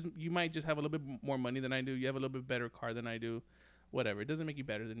 You might just have a little bit more money than I do. You have a little bit better car than I do. Whatever. It doesn't make you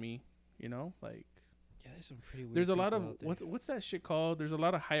better than me, you know. Like yeah, there's some pretty. Weird there's a lot of people out there. what's that shit called? There's a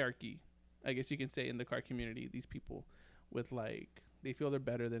lot of hierarchy, I guess you can say, in the car community. These people with like they feel they're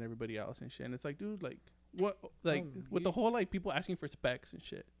better than everybody else and shit. And it's like, dude, like what, like with the whole like people asking for specs and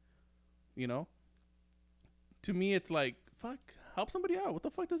shit, you know. To me, it's like fuck. Help somebody out. What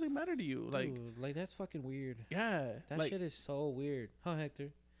the fuck does it matter to you? Like, Dude, like that's fucking weird. yeah, That like, shit is so weird, huh,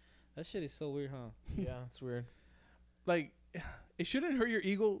 Hector? That shit is so weird, huh? yeah, it's weird. like it shouldn't hurt your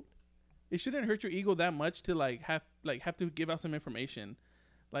ego. It shouldn't hurt your ego that much to have to give out some information.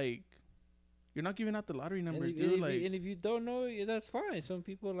 Like, you're not giving out the lottery numbers, and dude. Like, and if you don't know, that's fine. Some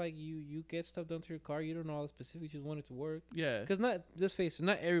people like you get stuff done to your car. You don't know all the specifics. You just want it to work. yeah, Cause let's face it,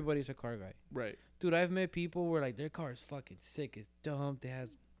 not everybody's a car guy. right. Dude, I've met people where like their car is fucking sick. It's dumb. They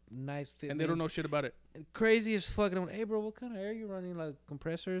has nice fit. And they don't know shit about it. Crazy as fuck. And I'm like, hey, bro, what kind of air you running? Like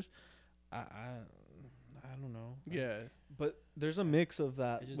compressors? I don't know. Yeah. But there's a mix of I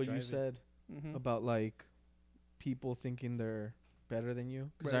that, just what you drive it. said Mm-hmm. about like people thinking they're better than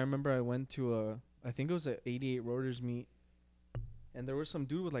you. Because I Right. remember I went to I think it was a 88 Rotors meet, and there was some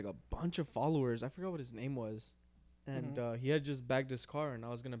dude with like a bunch of followers. I forgot what his name was, and Mhm. he had just bagged his car, and I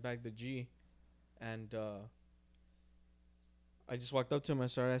was gonna bag the G, and I just walked up to him. I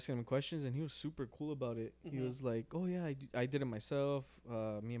started asking him questions, and he was super cool about it. He Mhm. was like, "Oh yeah, I did it myself.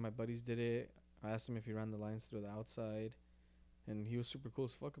 Me and my buddies did it." I asked him if he ran the lines through the outside, and he was super cool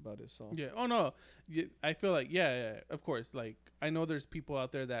as fuck about it. So Yeah. Oh no. I feel like yeah, of course. Like I know there's people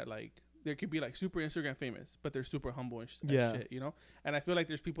out there that like there could be like super Instagram famous, but they're super humble and Yeah. shit, you know. And I feel like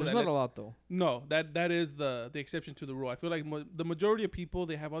there's people there's that not a lot though. no, that is the exception to the rule. I feel like the majority of people,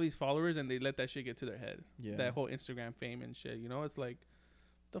 they have all these followers and they let that shit get to their head. Yeah, That whole Instagram fame and shit, you know. It's like,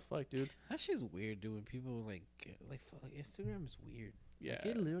 the fuck, dude. That shit's weird, dude. When people like fuck, Instagram is weird. Yeah. Like,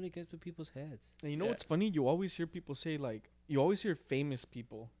 it literally gets to people's heads. and you know Yeah. what's funny? You always hear people say like, you always hear famous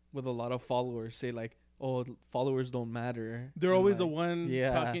people with a lot of followers say like, oh, followers don't matter. They're And, always the like, one yeah.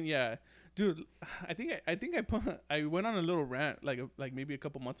 talking. Yeah, dude. I think I went on a little rant like maybe a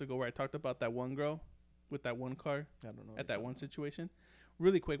couple months ago where I talked about that one girl with that one car I don't know at that one situation,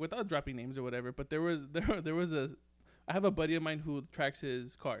 really quick without dropping names or whatever. But there was I have a buddy of mine who tracks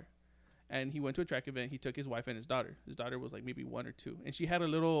his car, and he went to a track event. He took his wife and his daughter. His daughter was like maybe 1 or 2, and she had a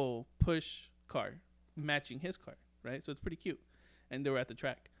little push car matching his car, right? So it's pretty cute. And they were at the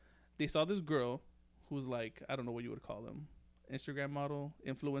track. They saw this girl who's like, I don't know what you would call them, Instagram model,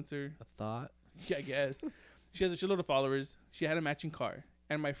 influencer. A thought. Yeah, I guess. She has a shitload of followers. She had a matching car.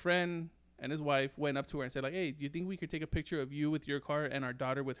 And my friend and his wife went up to her and said like, hey, do you think we could take a picture of you with your car and our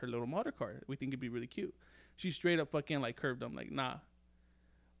daughter with her little motor car? We think it'd be really cute. She straight up fucking like curved them like, nah.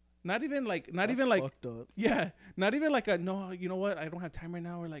 Not even like fucked up. yeah, not even like a no, you know what? I don't have time right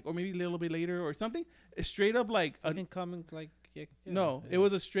now, or like, or maybe a little bit later, or something. It's straight up like a, Fucking comment like yeah, no. It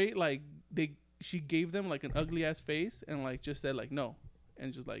was a straight like she gave them like an ugly ass face and like just said like no,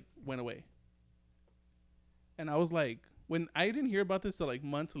 and just like went away. And I was like, when I didn't hear about this till like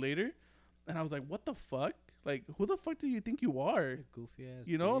months later, and I was like, what the fuck? Like, who the fuck do you think you are? goofy ass.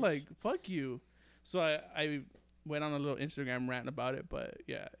 You know, bitch. like fuck you. So I went on a little Instagram rant about it, but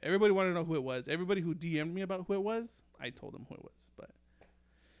yeah, everybody wanted to know who it was. Everybody who DM'd me about who it was, I told them who it was. But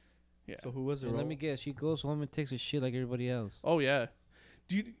yeah. So who was it? And let me guess, she goes home and takes a shit like everybody else. Oh yeah.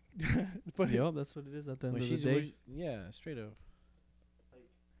 Do you? But Yep, that's what it is at the end When of the she's day. yeah, straight up.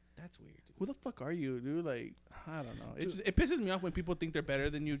 That's weird. who the fuck are you, dude? Like, I don't know. It pisses me off when people think they're better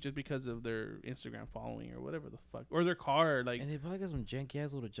than you just because of their Instagram following or whatever the fuck, or their car. Like, And they probably got some janky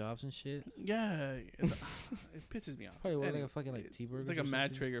ass little jobs and shit. yeah, it pisses me off. Probably work like And a fucking like it's T-burger. like a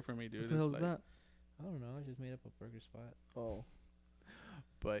mad trigger for me, dude. What the hell's It's like- that? I don't know. I just made up a burger spot. Oh,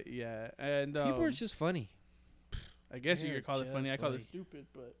 But yeah, and People are just funny. I guess you they're could call it funny. just I call it funny. stupid,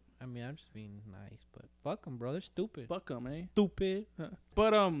 but I mean, I'm just being nice, but fuck them, bro. They're stupid. fuck them, eh? Stupid.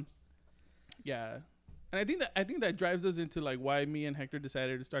 But yeah, and I think that drives us into like why me and Hector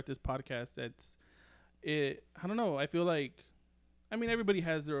decided to start this podcast. I don't know. I feel like, I mean, everybody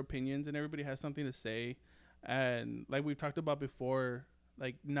has their opinions and everybody has something to say, and like we've talked about before,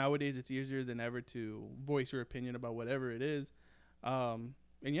 like nowadays it's easier than ever to voice your opinion about whatever it is.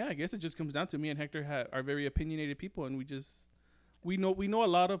 And yeah, I guess it just comes down to me and Hector are very opinionated people, and we know a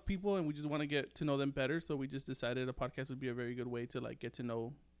lot of people, and we just want to get to know them better. So we just decided a podcast would be a very good way to like get to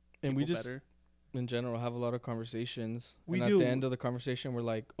know and we people just better. in general have a lot of conversations. We and do. At the end of the conversation, we're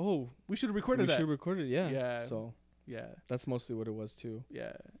like, oh, We should have we recorded that. should record it. Yeah. Yeah. So Yeah, that's mostly what it was too.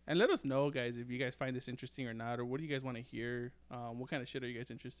 yeah. And let us know, guys, if you guys find this interesting or not, or what do you guys want to hear? What kind of shit are you guys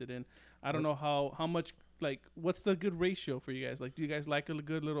interested in? I don't know how much, like, what's the good ratio for you guys? Like, do you guys like a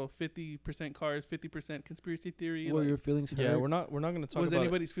good little 50% cars, 50% conspiracy theory? Were Like, your feelings hurt? Yeah, we're not gonna talk was about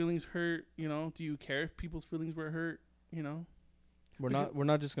anybody's feelings hurt? You know, do you care if people's feelings were hurt? You know? it. We're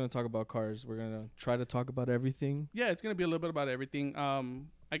not just gonna talk about cars. We're gonna try to talk about everything. Yeah, it's gonna be a little bit about everything.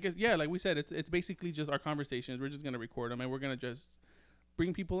 I guess like we said, it's basically just our conversations. We're just gonna record them, and we're gonna just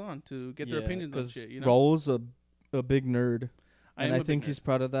bring people on to get their opinions on shit. You know, Raul's a big nerd, and am I a big think nerd. he's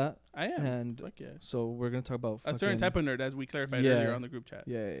proud of that. I am. And Fuck yeah. so we're gonna talk about A certain type of nerd, as we clarified Yeah. earlier on the group chat.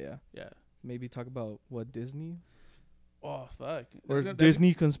 yeah. Yeah. Maybe talk about what Disney Oh fuck. or That's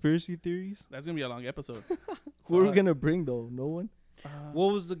Disney conspiracy theories. That's gonna be a long episode. Who are we Fuck. gonna bring though? No one.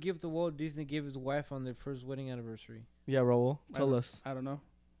 What was the gift that Walt Disney gave his wife on their first wedding anniversary? Yeah, Raul, I tell don't- us. I don't know.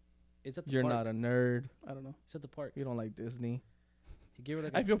 It's at the You're park. not a nerd. I don't know. It's at the park. You don't like Disney. He gave her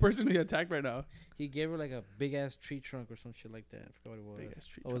like I feel personally attacked right now. he gave her like a big ass tree trunk or some shit like that. I forgot what it was. Big ass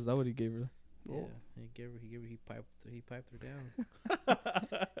tree Oh, is that what he gave her? Yeah, Oh. he piped her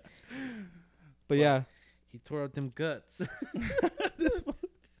down. But yeah, He tore out them guts.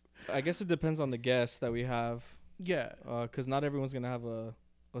 I guess it depends on the guests that we have, Yeah. because not everyone's gonna have a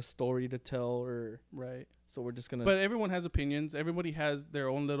story to tell, or Right. so we're just gonna. But everyone has opinions. Everybody has their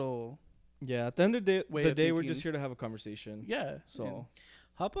own little. yeah, at the end of Way the of day, we're thinking. just here to have a conversation. Yeah. So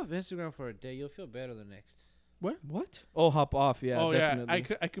Hop off Instagram for a day. You'll feel better the next. what? Oh, hop off. Yeah, oh definitely.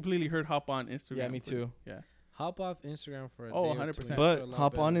 yeah. I completely heard hop on Instagram. Yeah, me too. Hop off Instagram for a Oh, day. or 100%. two. But Feel a lot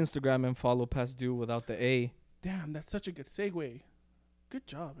hop on better. Instagram and follow Past Due without the A. Damn, that's such a good segue. Good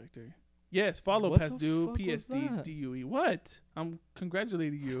job, Victor. Yes, follow What Past the Due, fuck was that? PSDDUE. What? I'm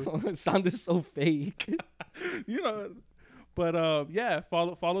congratulating you. It sounded so fake. You know, but yeah,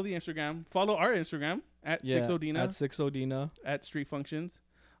 follow the Instagram. Follow our Instagram at 6odina, At 6odina. at Street Functions,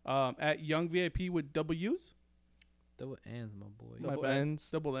 at Young VIP with W's, Double N's, my boy. My Double bad. N's.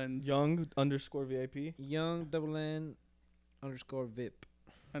 double N's, Young_VIP. Young double N underscore VIP.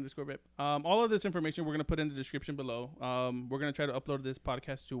 underscore VIP. All of this information we're gonna put in the description below. We're gonna try to upload this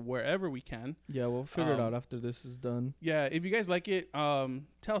podcast to wherever we can. Yeah, we'll figure it Um, out after this is done. Yeah, if you guys like it,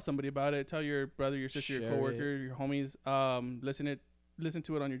 tell somebody about it. Tell your brother, your sister, your Share coworker, your homies. Listen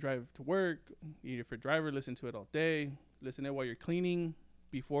to it on your drive to work. Either for driver, listen to it all day. Listen to it while you're cleaning,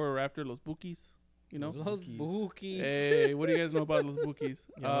 before or after los bookies. You know. Those Bookies. bookies. Hey, what do you guys know about los bookies?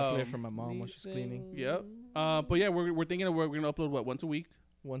 Yeah, I'll play it for my mom while she's cleaning. Yep. But yeah, we're thinking of we're gonna upload once a week.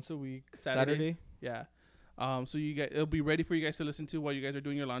 Once a week. Saturdays. Yeah. So you guys, it'll be ready for you guys to listen to while you guys are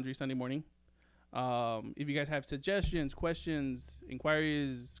doing your laundry Sunday morning. If you guys have suggestions, questions,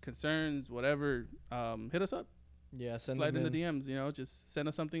 inquiries, concerns, whatever, hit us up. Yeah, Slide in the DMs. You know, just send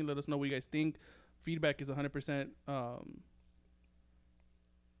us something. Let us know what you guys think. Feedback is 100%.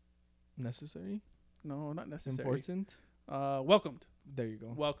 Necessary? No, not necessary. Important? Welcomed. There you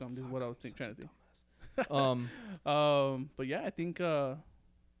go. Welcomed is what I was Such trying a to think. dumbass. But yeah, I think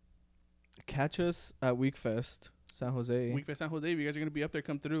Catch us at Weekfest, San Jose. Weekfest San Jose. If you guys are gonna be up there,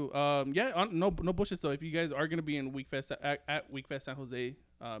 come through. Yeah, no bullshit though. If you guys are gonna be in Weekfest at Weekfest San Jose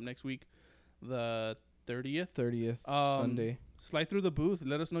next week, the 30th, 30th, Sunday. slide through the booth.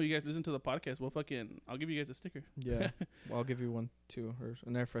 Let us know you guys listen to the podcast. I'll give you guys a sticker. Yeah. Well, I'll give you one too, or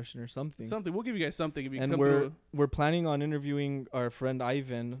an air freshener, something. Something. We'll give you guys something if you And come we're through. we're planning on interviewing our friend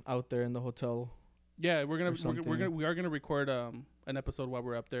Ivan out there in the hotel. Yeah, we are something. gonna record an episode while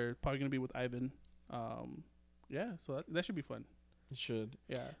we're up there. Probably gonna be with Ivan. Yeah, so that should be fun. It should.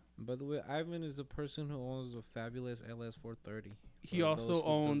 Yeah. By the way, Ivan is the person who owns the fabulous LS430. He For also those who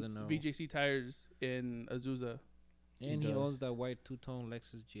owns doesn't know. VJC tires in Azusa. And he does. owns that white two-tone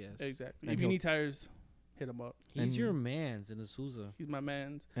Lexus GS. Exactly. And If you he'll- need tires, hit him up. He's And- your man's in Azusa. He's my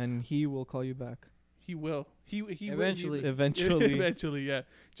man's. And he will call you back He will. He Eventually. eventually. Eventually, yeah.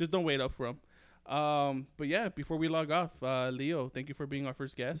 Just don't wait up for him. But yeah, before we log off, Leo, thank you for being our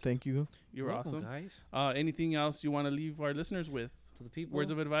first guest. Thank you. You were Welcome, awesome. guys. Anything else you want to leave our listeners with? To the people, Words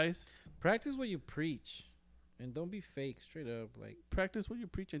of advice? practice what you preach, and don't be fake. Straight up, like, Practice what you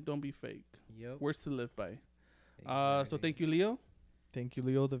preach and don't be fake. yep. Words to live by. So thank you, Leo. Thank you,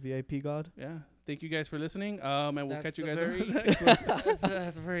 Leo, the VIP god. Yeah. Thank you guys for listening. And we'll catch you guys on very, the next one.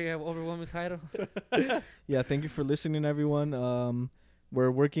 that's a very overwhelming title. Yeah, thank you for listening, everyone. We're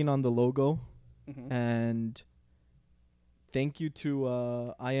working on the logo, Mhm. and thank you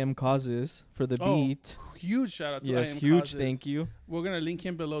to I Am Causes for the Oh, beat. Huge shout out to Yes, I Am huge Causes. thank you. We're gonna link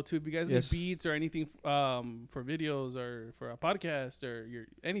him below too. If you guys Yes. need beats or anything for videos or for a podcast or your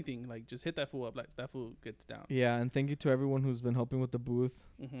anything, like just hit that fool up. Like that fool gets down. Yeah, and thank you to everyone who's been helping with the booth.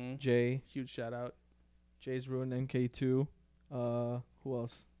 Mm-hmm. Jay, Huge shout out. Jay's Ruin NK2. Who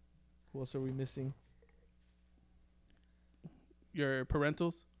else? Who else are we missing? Your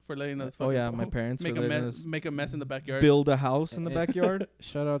parentals for letting us. Oh fucking yeah, my parents make for a letting mess. us Make a mess in the backyard. build a house in the backyard.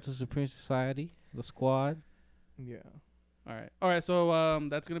 Shout out to Supreme Society, the squad. Yeah. All right. So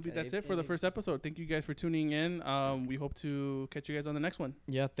that's Yeah, it for the first episode. Thank you guys for tuning in. We hope to catch you guys on the next one.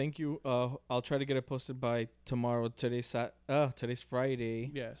 Yeah, thank you. I'll try to get it posted by tomorrow. Today's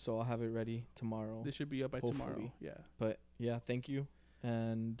Friday. Yeah. So I'll have it ready tomorrow. This should be up by tomorrow. Hopefully. Yeah. But yeah, thank you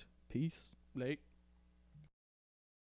and peace. Late.